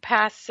eat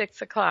past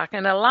 6 o'clock.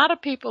 And a lot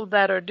of people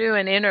that are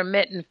doing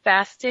intermittent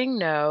fasting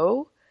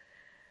know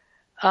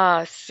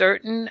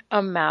certain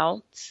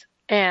amounts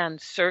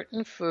and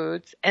certain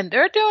foods. And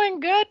they're doing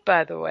good,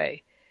 by the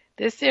way.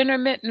 This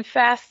intermittent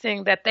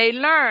fasting that they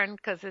learn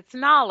because it's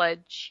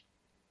knowledge,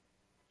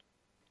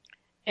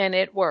 and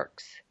it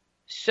works.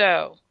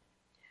 So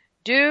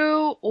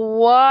do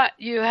what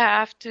you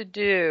have to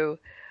do,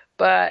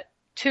 but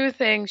two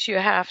things you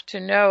have to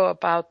know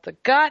about the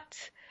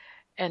gut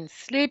and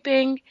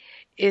sleeping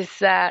is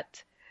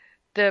that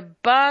the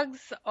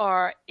bugs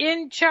are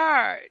in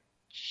charge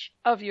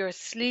of your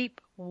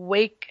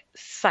sleep-wake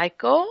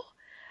cycle,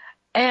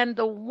 and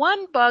the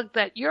one bug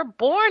that you're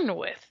born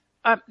with,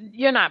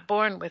 you're not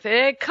born with it,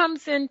 it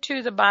comes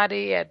into the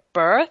body at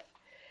birth,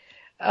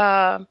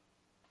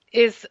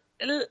 is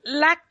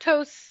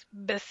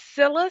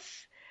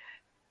Lactobacillus.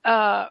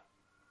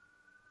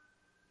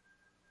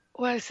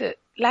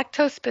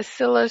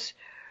 Lactobacillus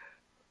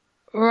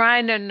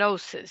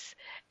rhamnosus.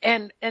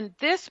 And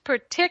this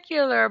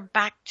particular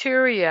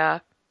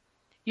bacteria,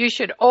 you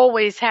should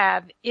always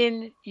have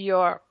in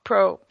your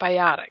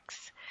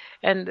probiotics.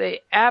 And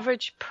the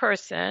average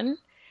person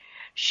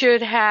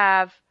should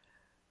have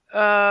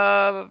 5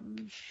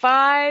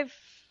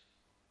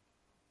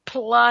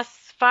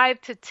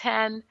 to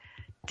 10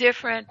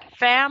 different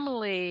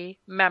family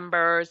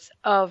members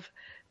of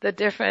the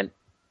different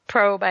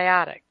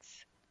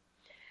probiotics.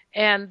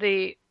 And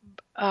that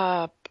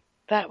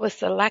was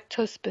the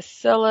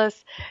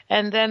Lactobacillus,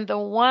 and then the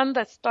one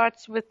that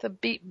starts with the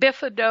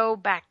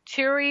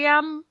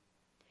Bifidobacterium,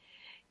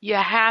 you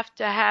have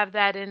to have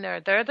that in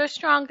there. They're the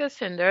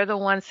strongest, and they're the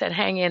ones that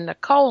hang in the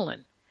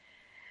colon.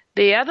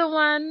 The other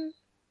one,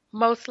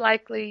 most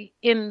likely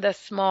in the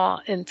small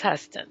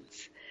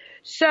intestines.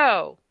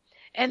 So,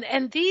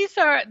 and these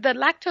are the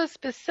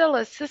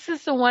Lactobacillus. This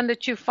is the one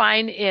that you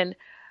find in,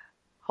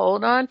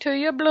 hold on to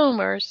your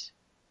bloomers,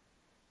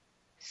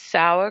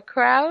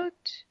 sauerkraut,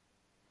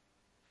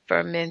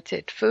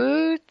 fermented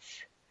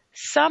foods,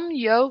 some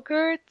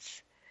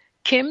yogurts,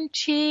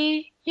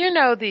 kimchi. You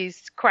know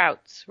these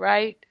krauts,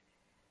 right?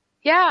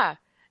 Yeah.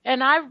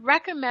 And I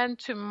recommend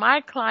to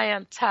my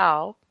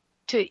clientele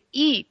to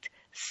eat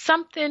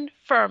something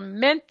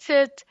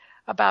fermented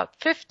about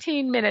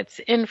 15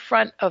 minutes in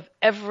front of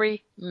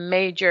every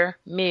major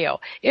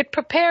meal. It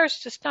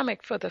prepares the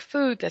stomach for the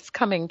food that's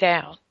coming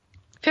down.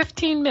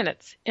 15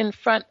 minutes in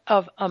front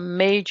of a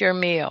major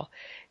meal.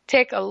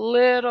 Take a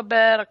little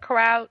bit of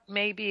kraut,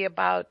 maybe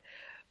about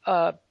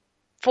a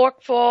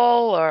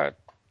forkful or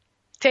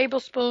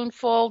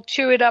tablespoonful,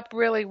 chew it up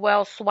really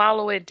well,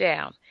 swallow it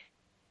down.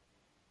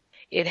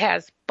 It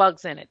has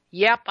bugs in it.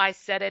 Yep, I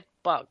said it,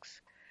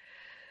 bugs.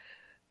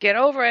 Get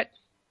over it,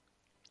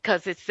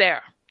 because it's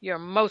there. You're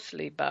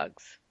mostly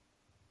bugs.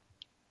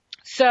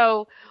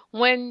 So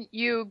when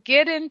you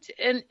get into,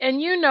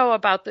 and you know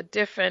about the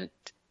different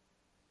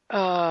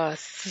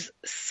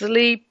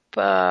sleep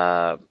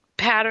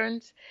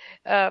patterns,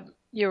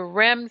 your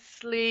REM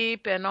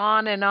sleep and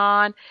on and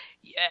on.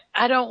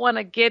 I don't want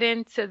to get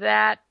into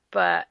that,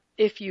 but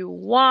if you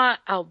want,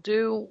 I'll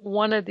do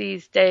one of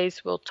these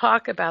days. We'll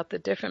talk about the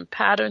different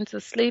patterns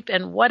of sleep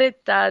and what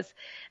it does,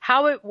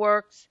 how it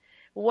works,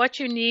 what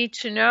you need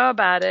to know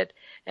about it,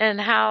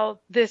 and how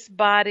this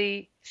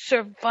body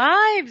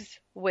survives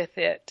with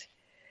it.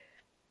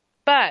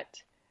 But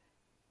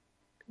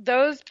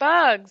those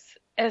bugs,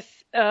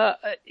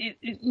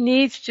 it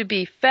needs to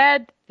be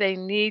fed, they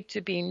need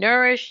to be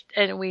nourished,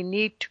 and we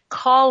need to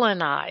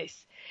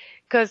colonize.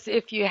 Because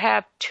if you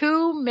have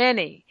too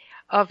many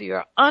of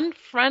your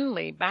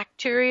unfriendly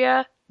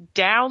bacteria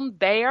down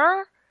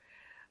there,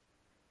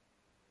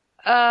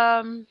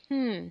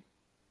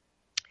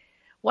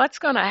 what's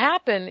going to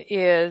happen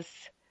is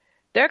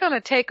they're going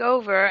to take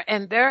over,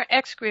 and their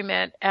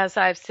excrement, as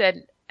I've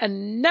said a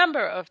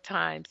number of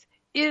times,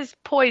 is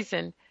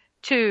poison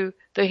to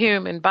the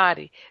human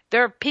body.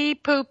 Their pee,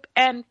 poop,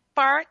 and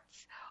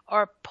farts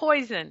are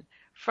poison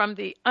from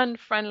the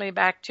unfriendly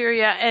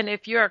bacteria. And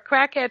if you're a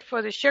crackhead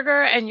for the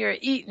sugar and you're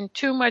eating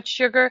too much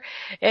sugar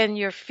and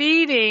you're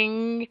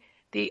feeding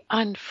the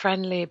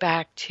unfriendly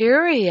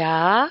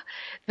bacteria,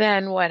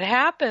 then what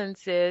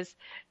happens is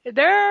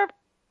they're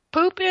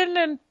pooping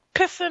and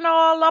pissing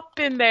all up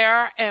in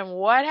there. And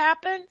what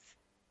happens?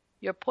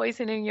 You're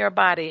poisoning your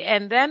body.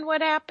 And then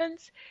what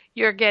happens?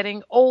 You're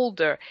getting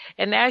older.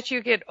 And as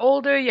you get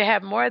older, you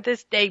have more of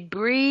this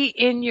debris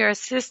in your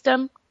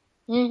system.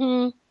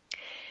 You're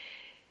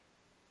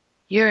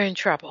in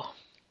trouble.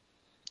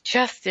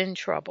 Just in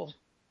trouble.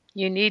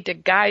 You need to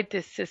guide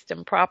this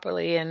system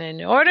properly. And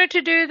in order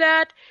to do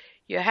that,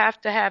 you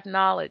have to have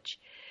knowledge.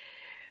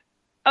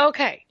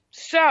 Okay,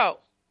 so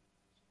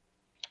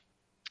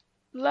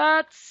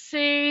let's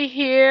see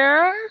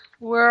here.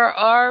 Where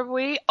are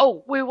we?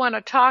 Oh, we want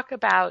to talk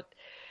about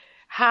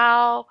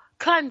how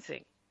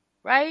cleansing,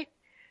 right?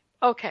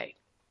 Okay,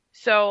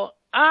 so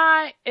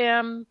I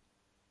am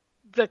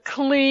the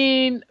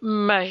clean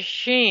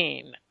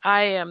machine.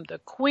 I am the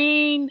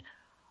queen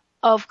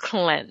of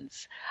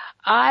cleanse.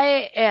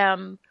 I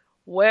am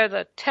where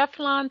the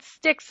Teflon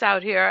sticks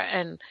out here,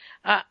 and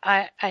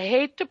I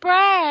hate to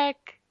brag,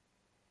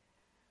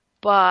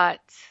 but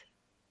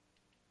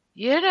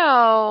you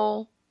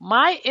know,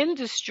 my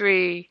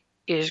industry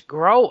is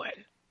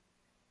growing,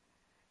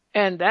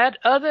 and that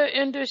other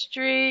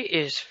industry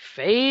is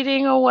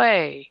fading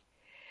away.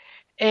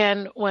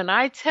 And when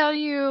I tell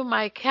you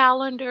my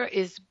calendar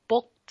is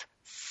booked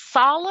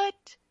solid,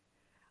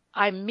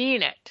 I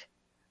mean it.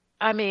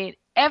 I mean,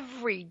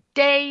 every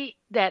day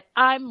that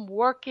I'm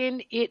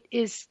working, it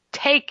is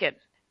taken.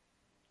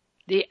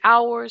 The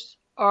hours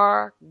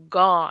are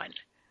gone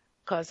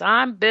because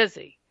I'm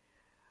busy.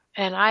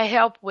 And I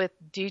help with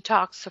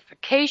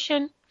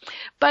detoxification.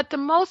 But the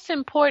most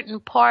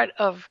important part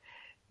of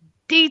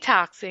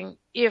detoxing,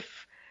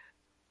 if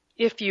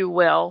you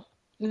will,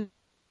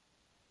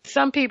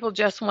 some people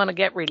just want to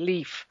get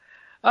relief.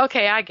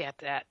 Okay, I get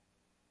that.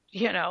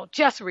 You know,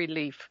 just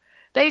relief.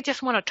 They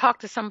just want to talk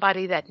to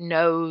somebody that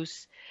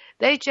knows.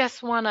 They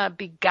just want to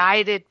be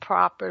guided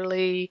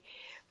properly.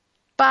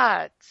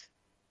 But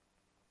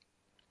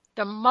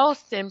the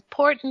most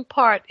important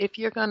part if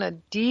you're going to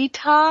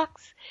detox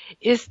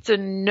is to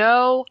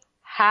know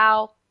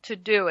how to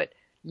do it.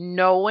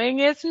 Knowing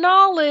is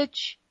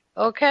knowledge,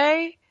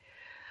 okay?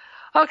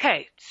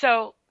 Okay,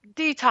 so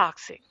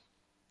detoxing.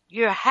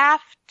 You have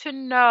to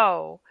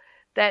know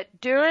that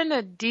during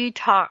a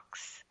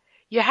detox,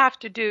 you have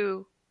to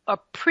do a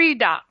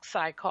pre-dox,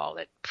 I call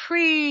it,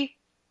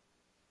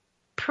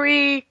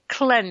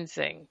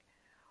 pre-cleansing.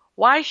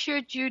 Why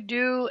should you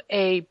do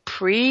a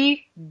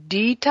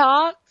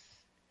pre-detox?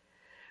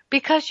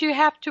 Because you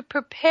have to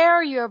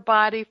prepare your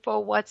body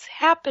for what's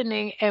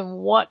happening and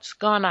what's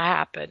going to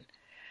happen.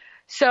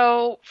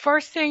 So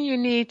first thing you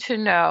need to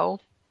know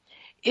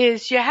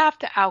is you have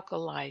to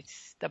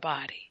alkalize the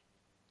body.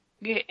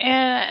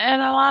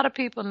 And a lot of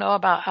people know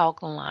about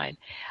alkaline.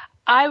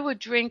 I would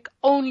drink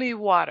only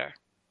water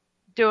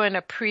during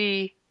a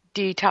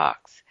pre-detox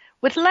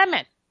with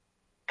lemon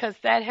because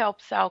that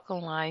helps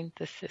alkaline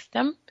the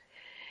system.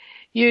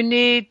 You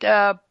need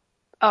a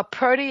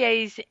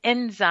protease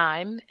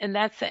enzyme, and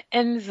that's an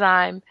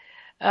enzyme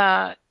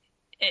that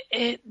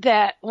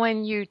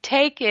when you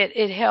take it,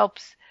 it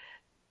helps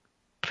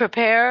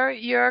prepare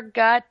your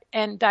gut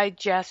and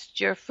digest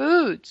your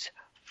foods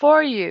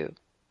for you.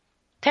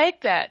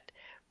 Take that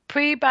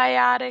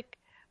prebiotic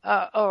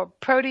or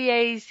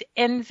protease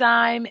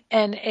enzyme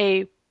and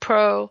a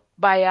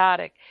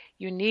probiotic.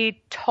 You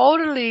need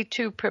totally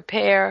to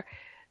prepare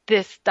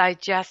this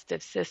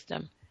digestive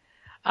system.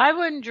 I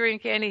wouldn't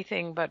drink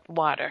anything but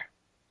water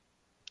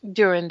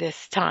during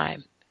this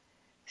time.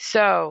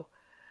 So,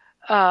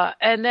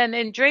 and then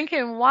in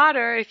drinking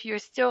water, if you're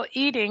still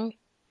eating,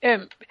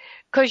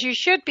 because you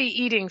should be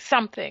eating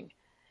something,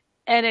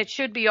 and it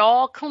should be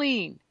all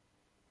clean.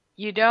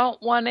 You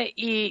don't want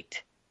to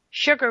eat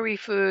sugary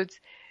foods.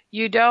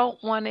 You don't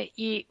want to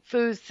eat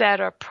foods that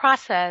are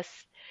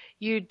processed.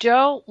 You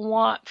don't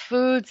want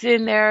foods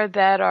in there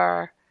that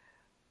are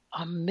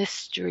a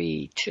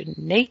mystery to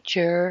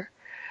nature,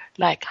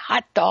 like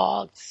hot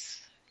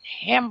dogs,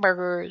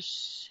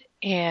 hamburgers,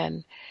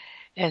 and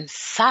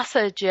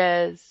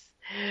sausages.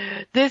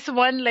 This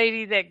one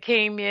lady that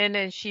came in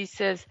and she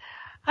says,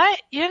 I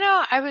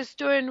was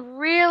doing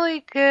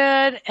really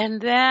good,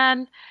 and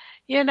then,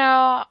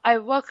 I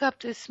woke up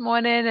this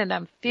morning and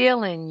I'm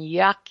feeling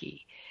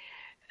yucky.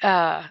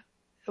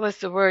 What's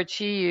the word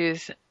she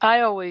used?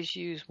 I always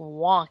use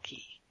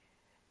wonky,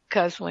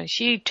 because when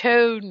she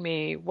told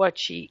me what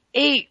she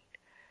ate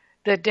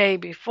the day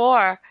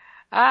before,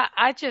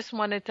 I just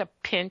wanted to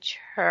pinch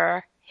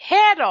her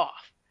head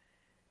off.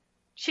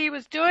 She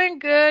was doing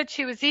good.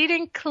 She was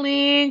eating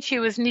clean. She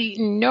was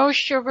eating no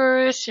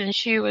sugars, and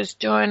she was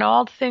doing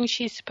all the things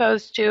she's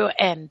supposed to.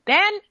 And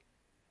then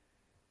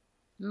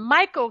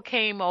Michael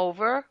came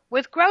over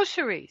with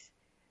groceries,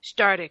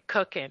 started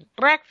cooking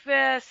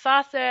breakfast,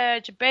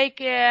 sausage,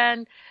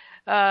 bacon,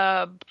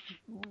 the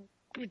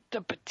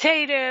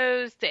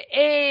potatoes, the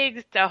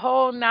eggs, the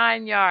whole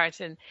 9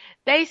 yards. And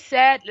they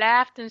sat,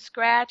 laughed, and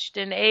scratched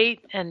and ate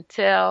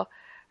until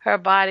her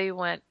body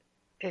went,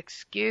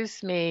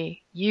 excuse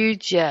me, you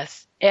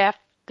just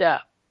effed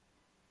up.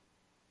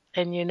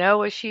 And you know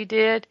what she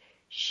did?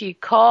 She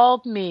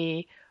called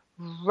me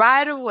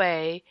right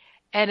away,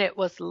 and it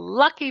was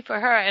lucky for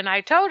her. And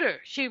I told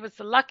her she was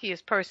the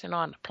luckiest person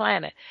on the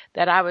planet,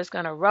 that I was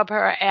going to rub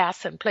her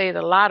ass and play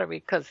the lottery,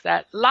 because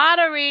that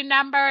lottery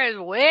number is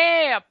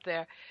way up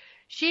there.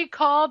 She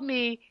called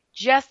me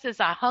just as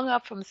I hung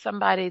up from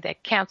somebody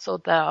that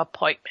canceled the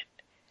appointment.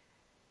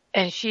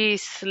 And she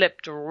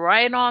slipped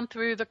right on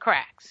through the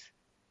cracks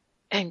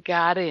and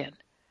got in.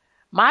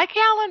 My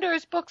calendar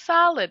is booked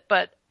solid,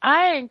 but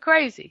I ain't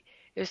crazy.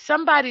 If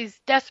somebody's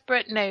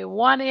desperate and they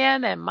want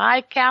in and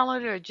my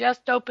calendar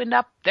just opened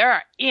up,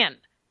 they're in.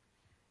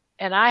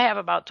 And I have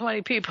about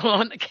 20 people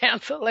on the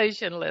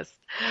cancellation list.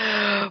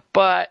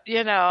 But,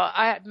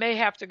 I may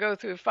have to go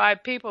through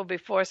 5 people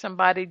before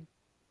somebody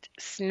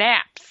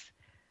snaps.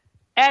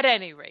 At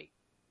any rate,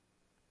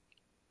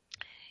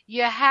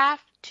 you have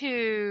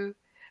to,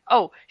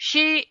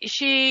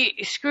 she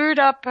screwed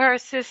up her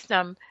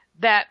system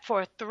that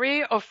for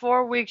 3 or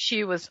 4 weeks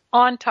she was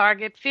on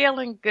target,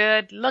 feeling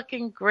good,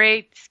 looking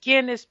great,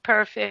 skin is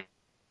perfect,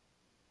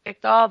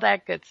 all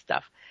that good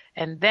stuff.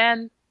 And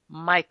then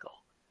Michael.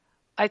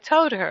 I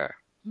told her,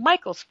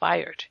 Michael's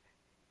fired.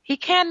 He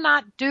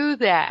cannot do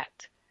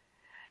that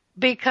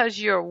because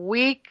you're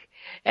weak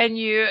and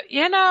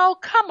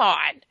come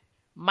on,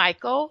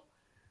 Michael.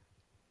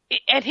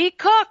 And he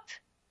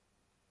cooked.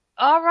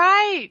 All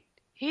right.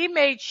 He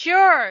made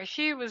sure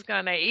she was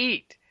going to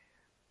eat.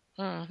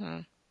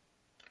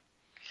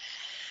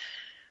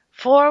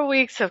 4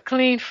 weeks of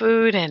clean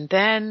food, and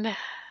then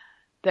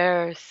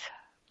there's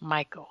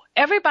Michael.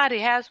 Everybody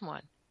has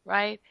one,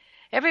 right?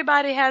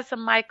 Everybody has a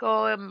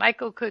Michael. And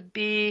Michael could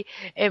be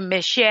a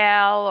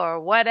Michelle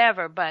or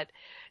whatever, but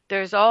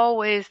there's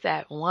always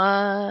that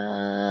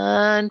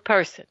one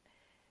person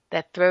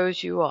that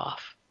throws you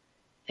off,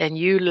 and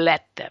you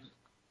let them.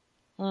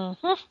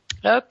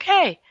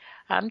 Okay,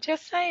 I'm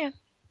just saying.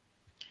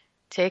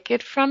 Take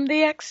it from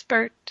the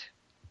expert.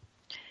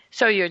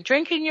 So you're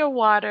drinking your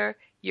water,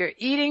 You're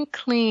eating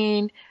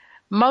clean,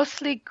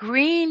 mostly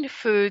green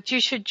foods. You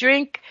should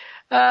drink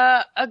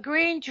a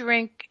green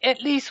drink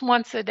at least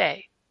once a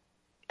day.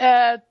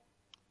 At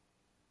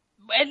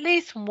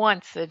least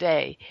once a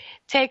day.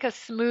 Take a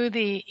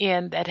smoothie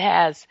in that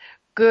has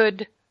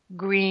good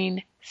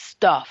green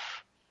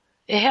stuff.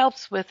 It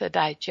helps with the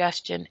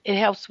digestion. It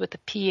helps with the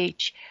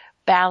pH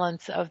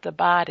balance of the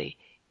body.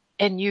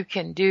 And you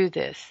can do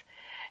this.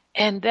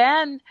 And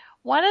then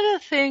one of the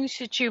things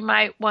that you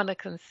might want to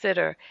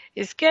consider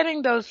is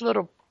getting those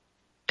little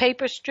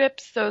paper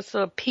strips, those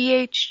little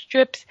pH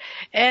strips,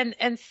 and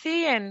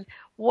seeing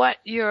what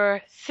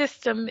your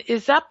system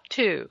is up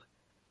to.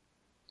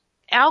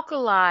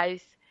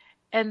 Alkalize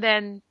and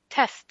then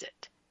test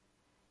it.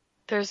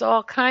 There's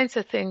all kinds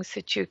of things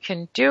that you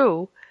can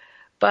do,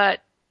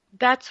 but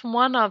that's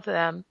one of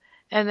them,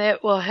 and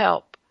it will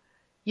help.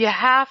 You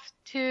have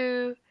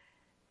to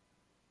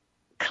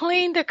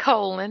clean the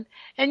colon,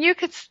 and you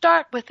could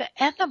start with an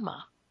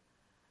enema.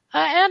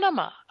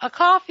 A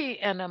coffee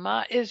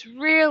enema is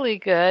really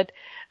good.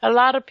 A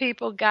lot of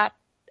people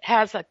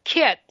has a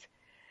kit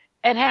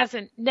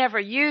and never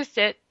used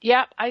it.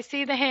 Yep, I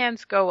see the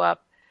hands go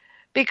up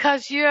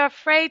because you're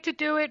afraid to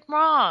do it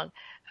wrong.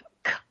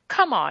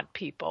 Come on,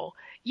 people.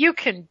 You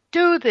can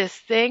do this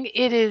thing.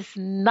 It is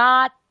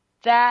not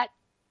that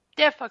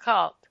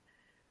difficult.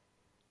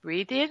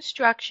 Read the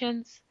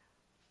instructions,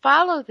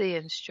 follow the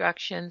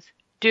instructions,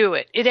 do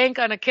it. It ain't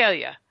gonna kill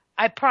you.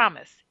 I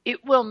promise.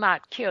 It will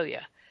not kill you.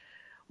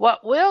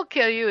 What will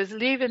kill you is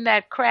leaving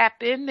that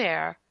crap in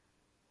there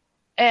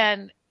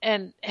and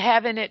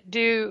having it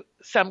do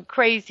some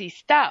crazy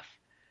stuff.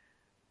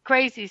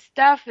 Crazy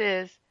stuff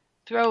is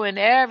throwing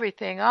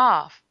everything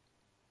off.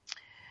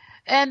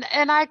 And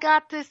I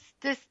got this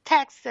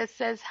text that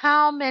says,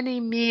 how many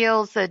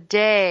meals a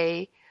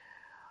day,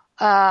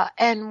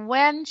 and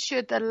when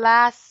should the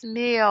last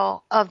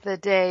meal of the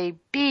day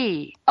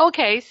be?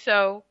 Okay,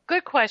 so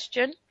good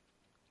question.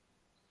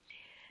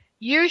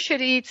 You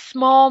should eat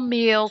small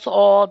meals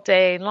all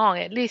day long,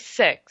 at least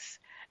 6.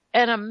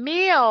 And a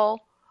meal,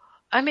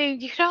 I mean,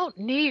 you don't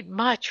need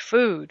much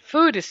food.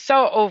 Food is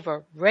so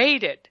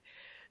overrated.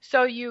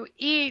 So you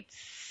eat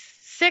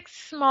 6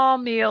 small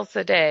meals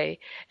a day.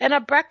 And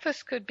a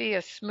breakfast could be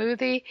a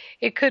smoothie.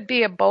 It could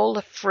be a bowl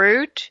of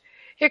fruit.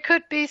 It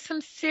could be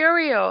some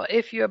cereal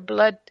if your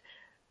blood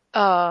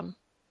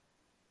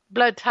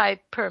type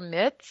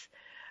permits.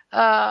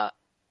 And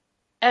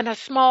a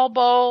small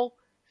bowl.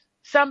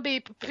 Some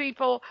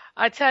people,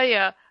 I tell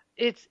you,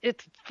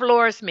 it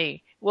floors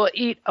me. Will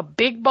eat a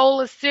big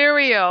bowl of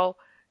cereal,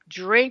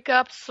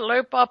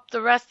 slurp up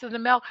the rest of the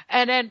milk,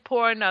 and then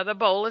pour another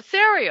bowl of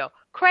cereal.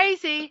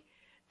 Crazy.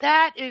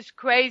 That is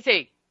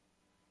crazy.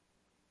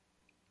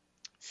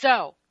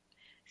 So,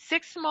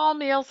 6 small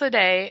meals a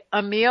day.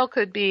 A meal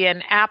could be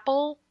an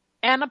apple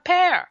and a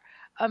pear.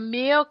 A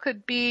meal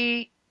could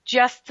be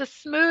just a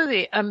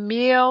smoothie.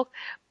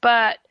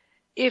 But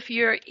if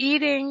you're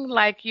eating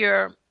like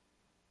your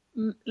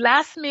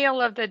last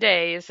meal of the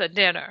day is a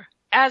dinner,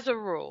 as a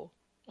rule.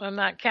 I'm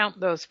not counting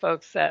those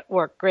folks that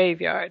work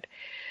graveyard.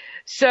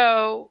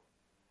 So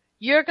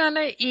you're going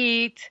to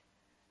eat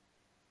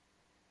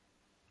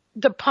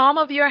the palm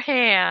of your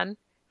hand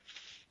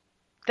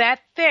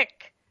that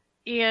thick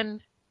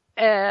in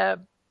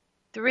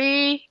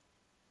 3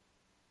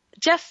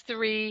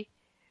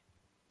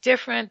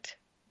 different,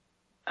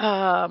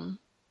 what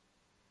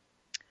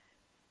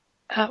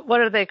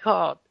are they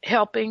called?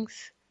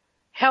 Helpings.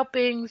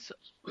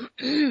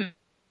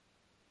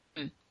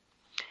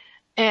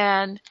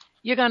 And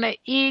you're going to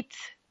eat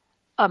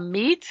a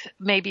meat,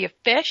 maybe a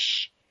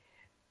fish,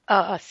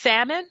 a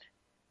salmon,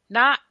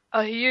 not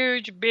a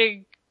huge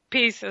big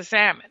piece of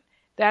salmon.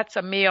 That's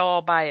a meal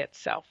all by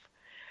itself.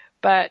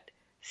 But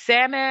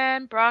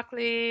salmon,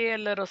 broccoli, a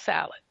little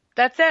salad.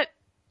 That's it.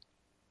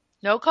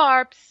 No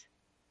carbs.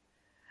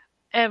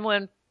 And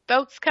when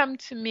folks come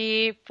to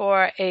me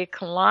for a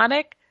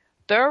colonic,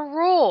 their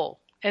rule,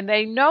 and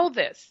they know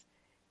this,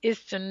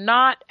 is to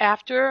not,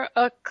 after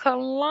a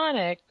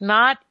colonic,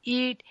 not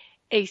eat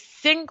a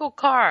single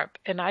carb.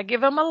 And I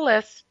give them a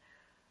list,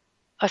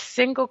 a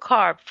single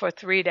carb for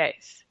 3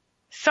 days.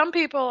 Some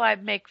people I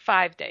make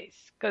 5 days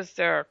because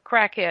they're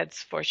crackheads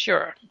for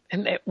sure.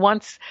 And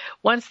once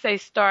they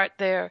start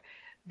there,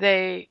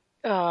 they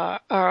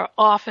are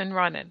off and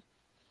running.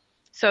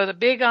 So the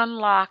big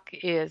unlock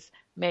is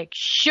make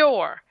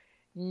sure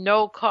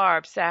no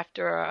carbs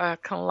after a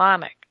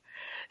colonic.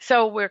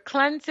 So we're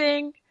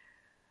cleansing.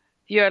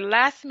 Your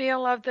last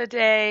meal of the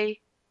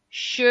day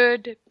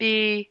should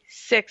be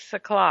 6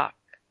 o'clock.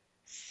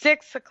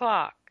 6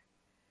 o'clock.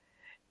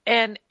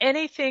 And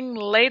anything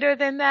later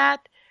than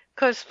that,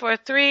 because for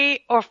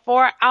 3 or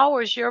 4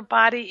 hours, your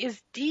body is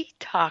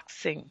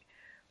detoxing.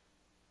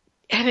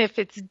 And if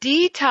it's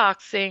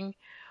detoxing,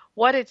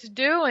 what it's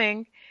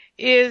doing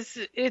is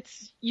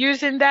it's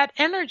using that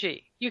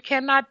energy. You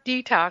cannot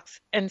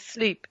detox and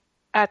sleep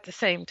at the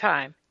same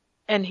time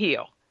and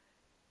heal.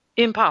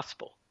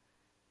 Impossible.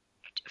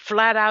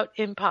 Flat out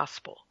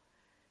impossible.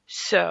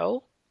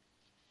 So,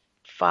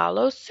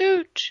 follow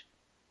suit.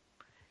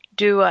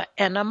 do an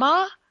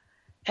enema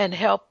and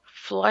help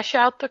flush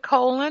out the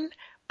colon,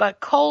 but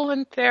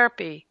colon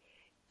therapy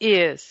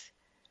is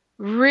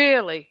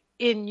really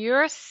in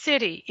your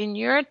city, in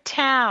your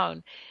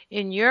town,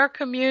 in your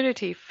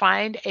community,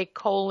 find a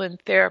colon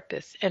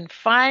therapist and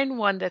find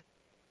one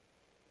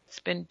that's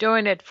been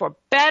doing it for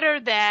better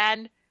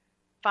than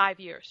 5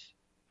 years.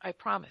 I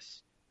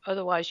promise.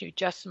 Otherwise, you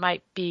just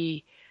might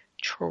be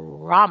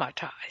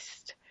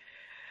traumatized.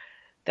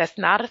 That's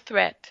not a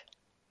threat.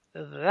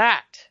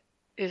 That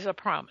is a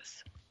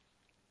promise.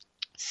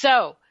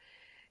 So,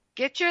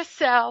 get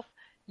yourself.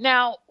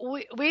 Now,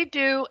 we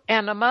do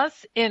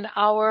enemas in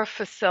our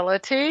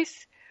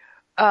facilities,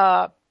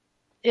 in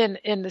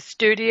the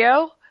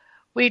studio.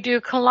 We do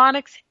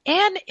colonics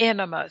and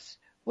enemas.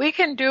 We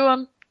can do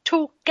them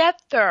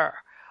together,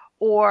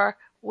 or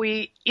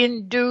we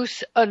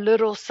induce a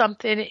little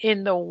something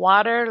in the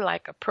water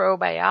like a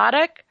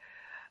probiotic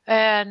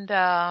and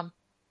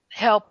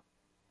help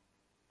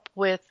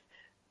with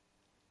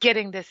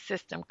getting this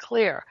system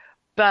clear.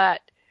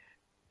 But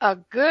a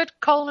good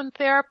colon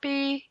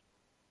therapy,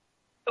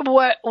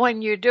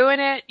 when you're doing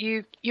it,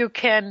 you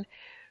can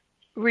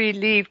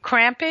relieve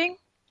cramping,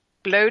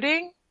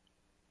 bloating,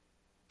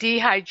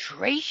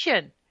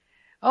 dehydration.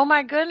 Oh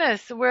my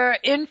goodness, we're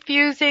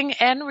infusing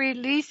and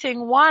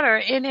releasing water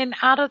in and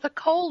out of the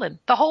colon,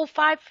 the whole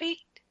 5 feet.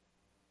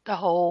 The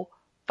whole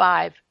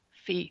 5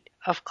 feet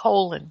of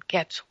colon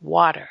gets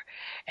water.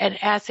 And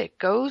as it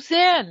goes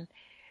in,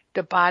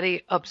 the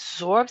body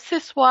absorbs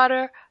this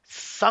water,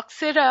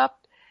 sucks it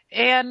up,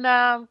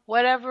 and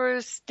whatever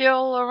is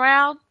still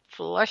around,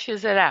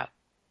 flushes it out.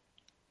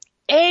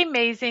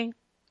 Amazing.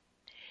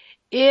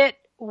 It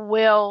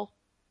will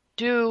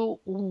do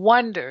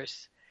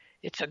wonders.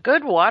 It's a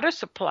good water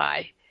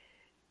supply.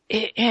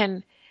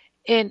 And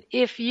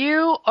if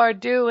you are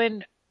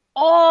doing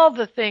all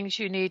the things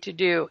you need to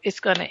do,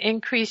 it's going to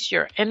increase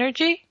your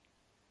energy,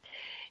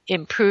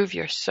 improve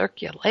your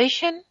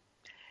circulation,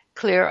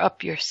 clear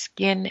up your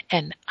skin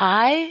and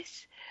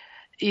eyes.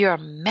 Your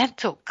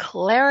mental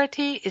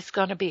clarity is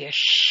going to be as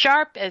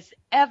sharp as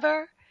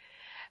ever.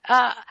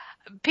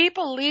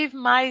 People leave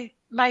my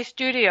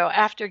studio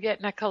after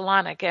getting a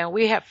colonic, and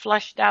we have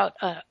flushed out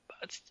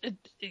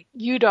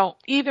you don't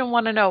even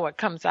want to know what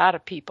comes out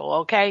of people,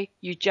 okay?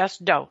 You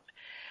just don't.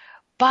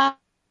 But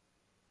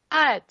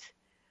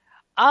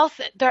I'll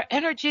say their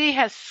energy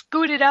has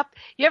scooted up.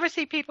 You ever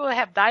see people who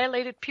have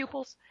dilated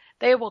pupils?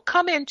 They will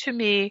come into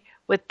me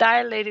with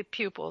dilated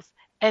pupils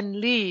and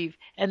leave,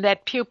 and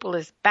that pupil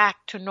is back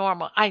to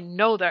normal. I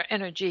know their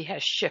energy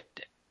has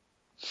shifted.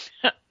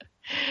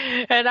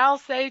 And I'll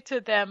say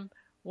to them,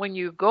 when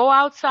you go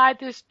outside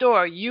this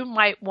door, you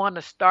might want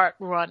to start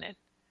running,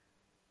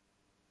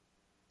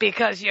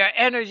 because your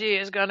energy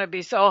is going to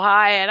be so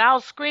high. And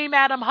I'll scream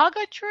at them, hug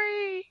a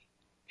tree.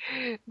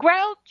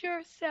 Ground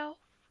yourself.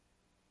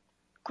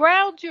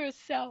 Ground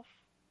yourself.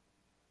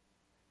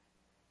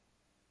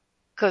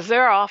 Because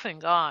they're often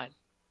gone.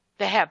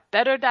 They have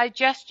better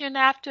digestion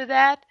after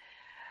that.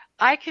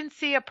 I can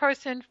see a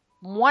person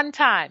one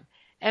time,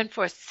 and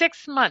for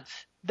 6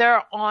 months,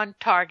 they're on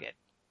target.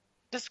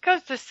 Just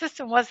because the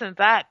system wasn't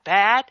that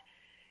bad.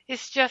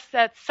 It's just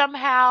that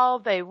somehow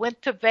they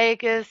went to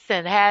Vegas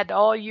and had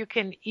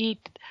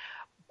all-you-can-eat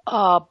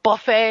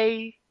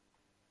buffet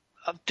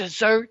of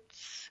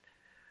desserts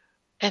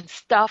and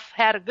stuff.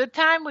 Had a good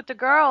time with the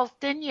girls,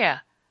 didn't you?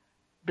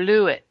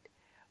 Blew it.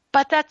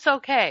 But that's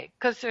okay,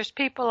 because there's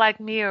people like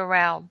me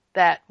around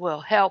that will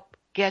help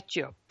get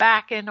you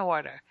back in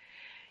order.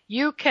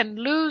 You can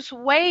lose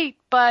weight,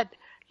 but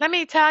let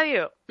me tell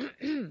you,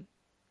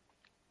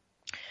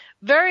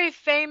 very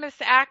famous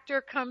actor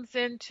comes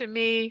in to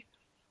me.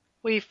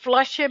 We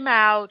flush him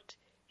out.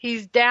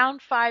 He's down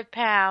 5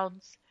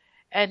 pounds,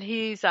 and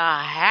he's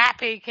a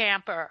happy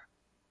camper.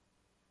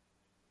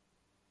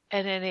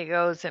 And then he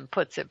goes and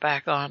puts it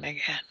back on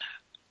again.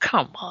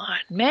 Come on,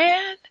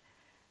 man.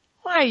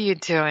 Why are you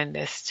doing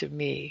this to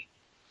me?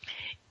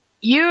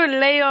 You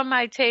lay on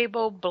my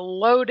table,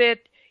 bloated.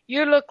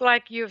 You look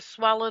like you've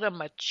swallowed a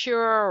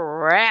mature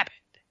rabbit.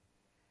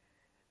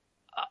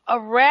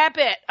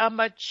 A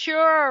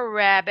mature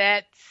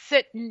rabbit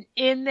sitting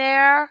in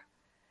there.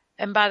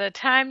 And by the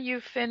time you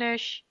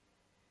finish,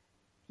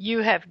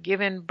 you have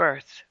given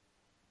birth.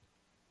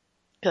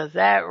 Because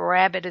that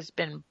rabbit has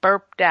been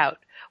burped out.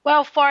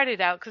 Well, farted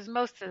out, because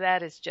most of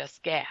that is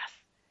just gas,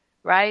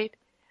 right?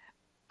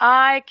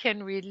 I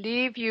can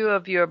relieve you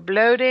of your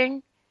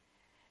bloating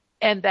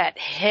and that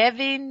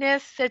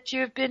heaviness that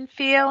you've been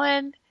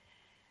feeling.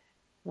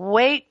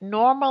 Weight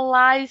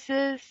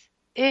normalizes.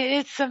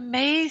 It's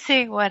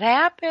amazing what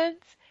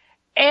happens.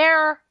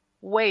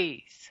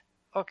 Airways,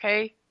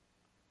 okay?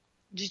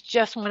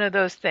 Just one of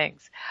those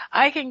things.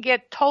 I can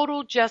get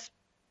total just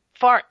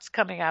farts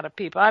coming out of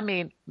people. I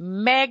mean,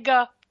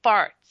 mega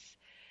farts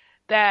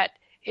that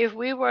if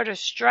we were to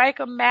strike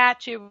a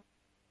match, it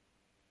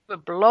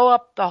would blow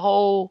up the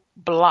whole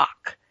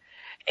block.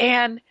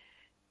 And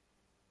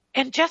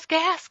just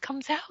gas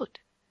comes out.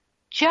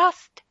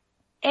 Just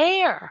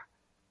air.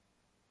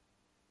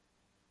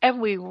 and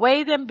we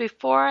weigh them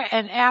before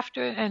and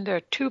after, and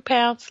they're 2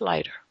 pounds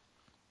lighter.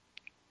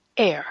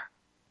 Air.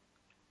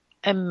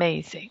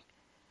 Amazing.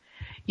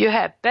 You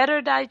have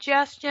better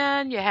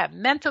digestion, you have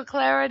mental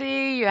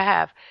clarity, you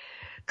have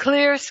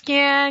clear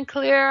skin,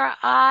 clear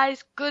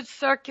eyes, good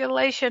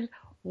circulation.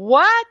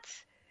 What?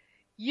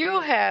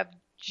 You have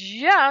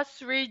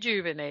just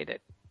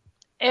rejuvenated.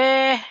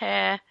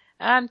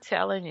 I'm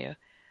telling you,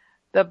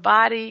 the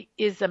body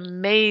is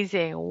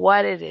amazing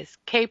what it is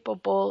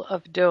capable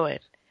of doing.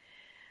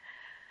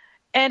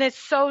 And it's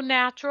so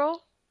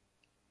natural.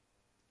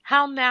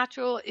 How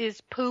natural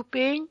is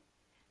pooping?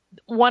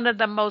 One of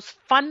the most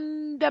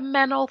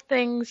fundamental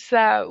things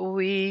that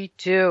we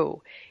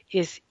do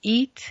is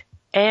eat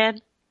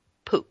and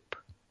poop.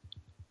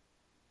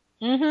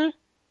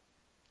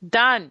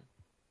 Done.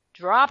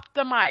 Drop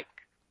the mic.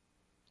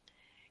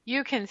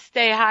 You can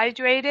stay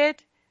hydrated.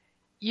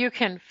 You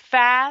can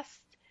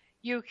fast.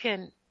 You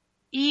can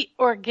eat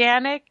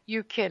organic.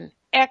 You can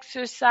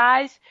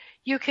exercise.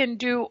 You can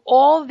do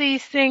all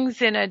these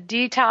things in a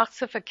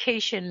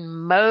detoxification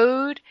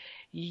mode.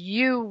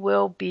 You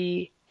will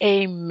be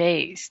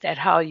amazed at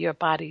how your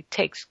body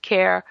takes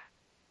care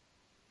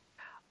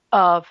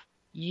of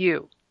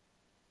you.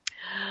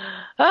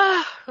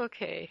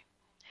 Okay.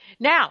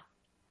 Now,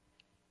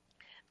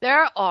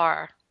 there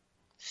are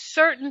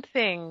certain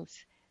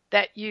things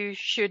that you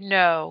should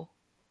know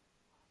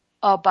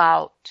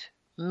about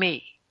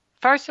me.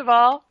 First of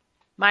all,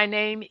 my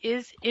name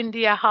is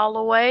India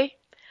Holloway.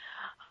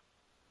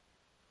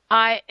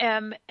 I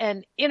am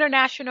an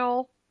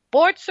international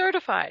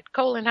board-certified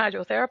colon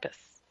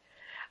hydrotherapist.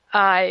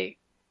 I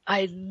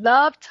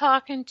love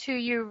talking to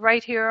you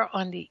right here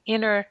on the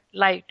Inner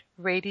Light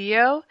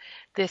Radio.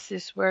 This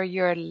is where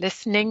you're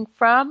listening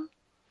from.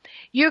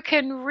 You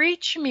can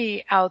reach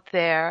me out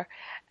there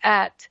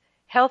at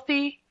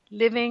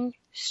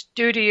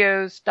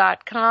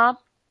healthylivingstudios.com.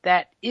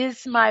 That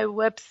is my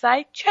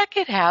website. Check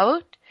it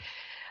out.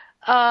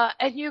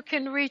 And you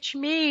can reach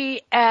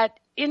me at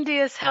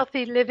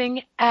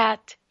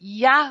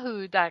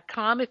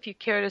indiashealthyliving@yahoo.com if you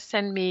care to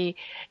send me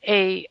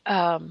a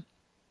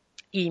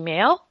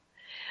email.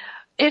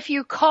 If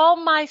you call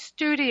my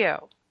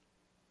studio,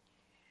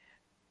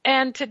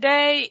 and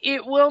today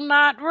it will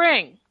not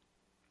ring.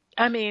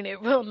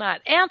 It will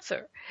not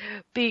answer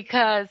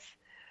because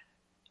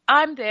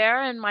I'm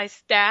there and my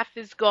staff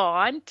is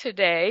gone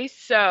today.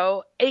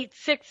 So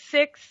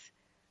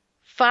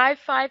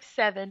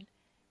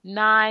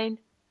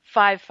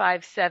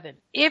 866-557-9557.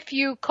 If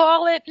you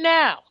call it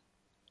now,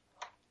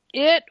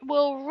 it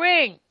will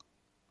ring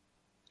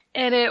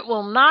and it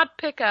will not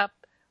pick up,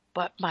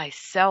 but my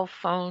cell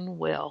phone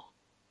will.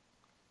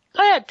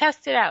 Go ahead,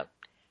 test it out.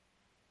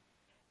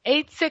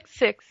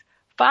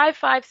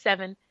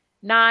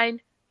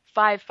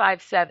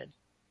 866-557-9557.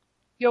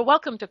 You're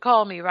welcome to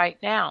call me right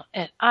now,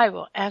 and I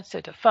will answer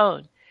the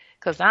phone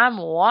because I'm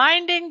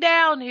winding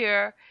down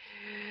here.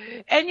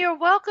 And you're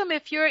welcome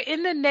if you're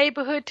in the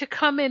neighborhood to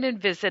come in and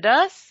visit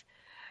us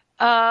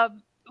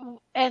and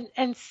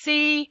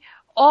see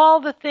all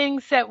the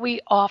things that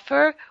we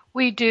offer.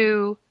 We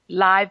do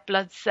live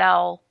blood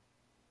cell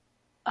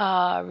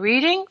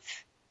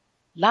readings.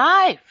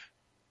 Live.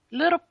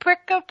 Little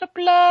prick of the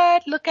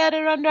blood. Look at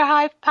it under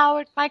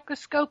high-powered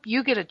microscope.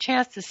 You get a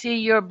chance to see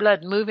your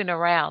blood moving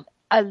around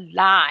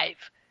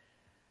alive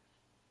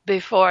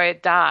before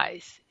it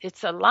dies.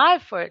 It's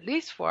alive for at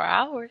least 4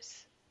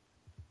 hours.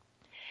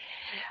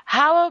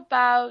 How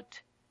about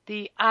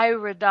the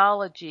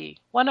iridology?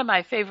 One of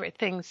my favorite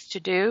things to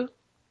do.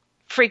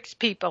 Freaks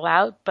people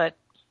out, but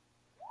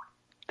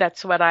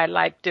that's what I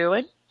like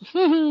doing.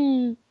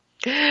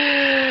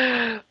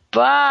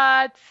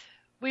 But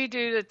we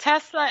do the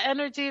Tesla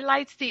energy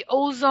lights, the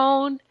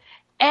ozone,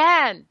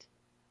 and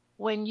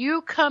when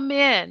you come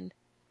in,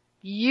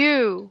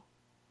 you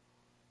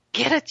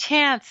get a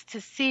chance to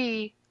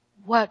see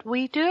what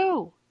we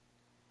do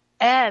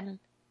and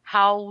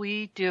how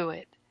we do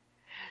it.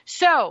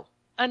 So,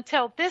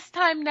 until this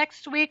time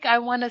next week, I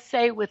want to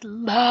say with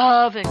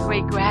love and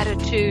great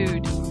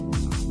gratitude,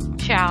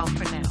 ciao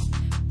for now.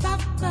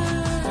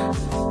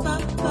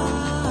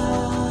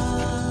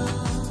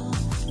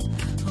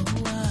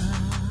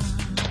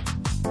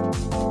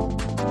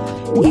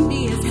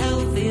 India's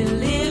healthy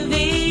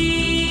living.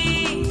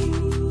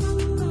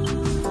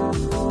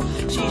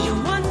 She's your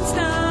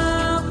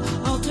one-stop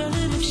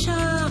alternative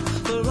shop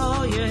for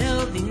all your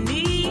healthy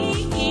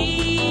needs.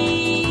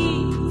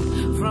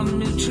 From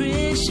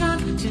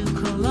nutrition to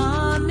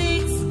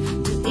colonics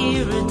to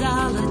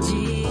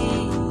iridology.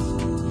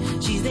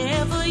 She's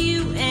there for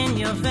you and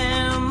your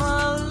family.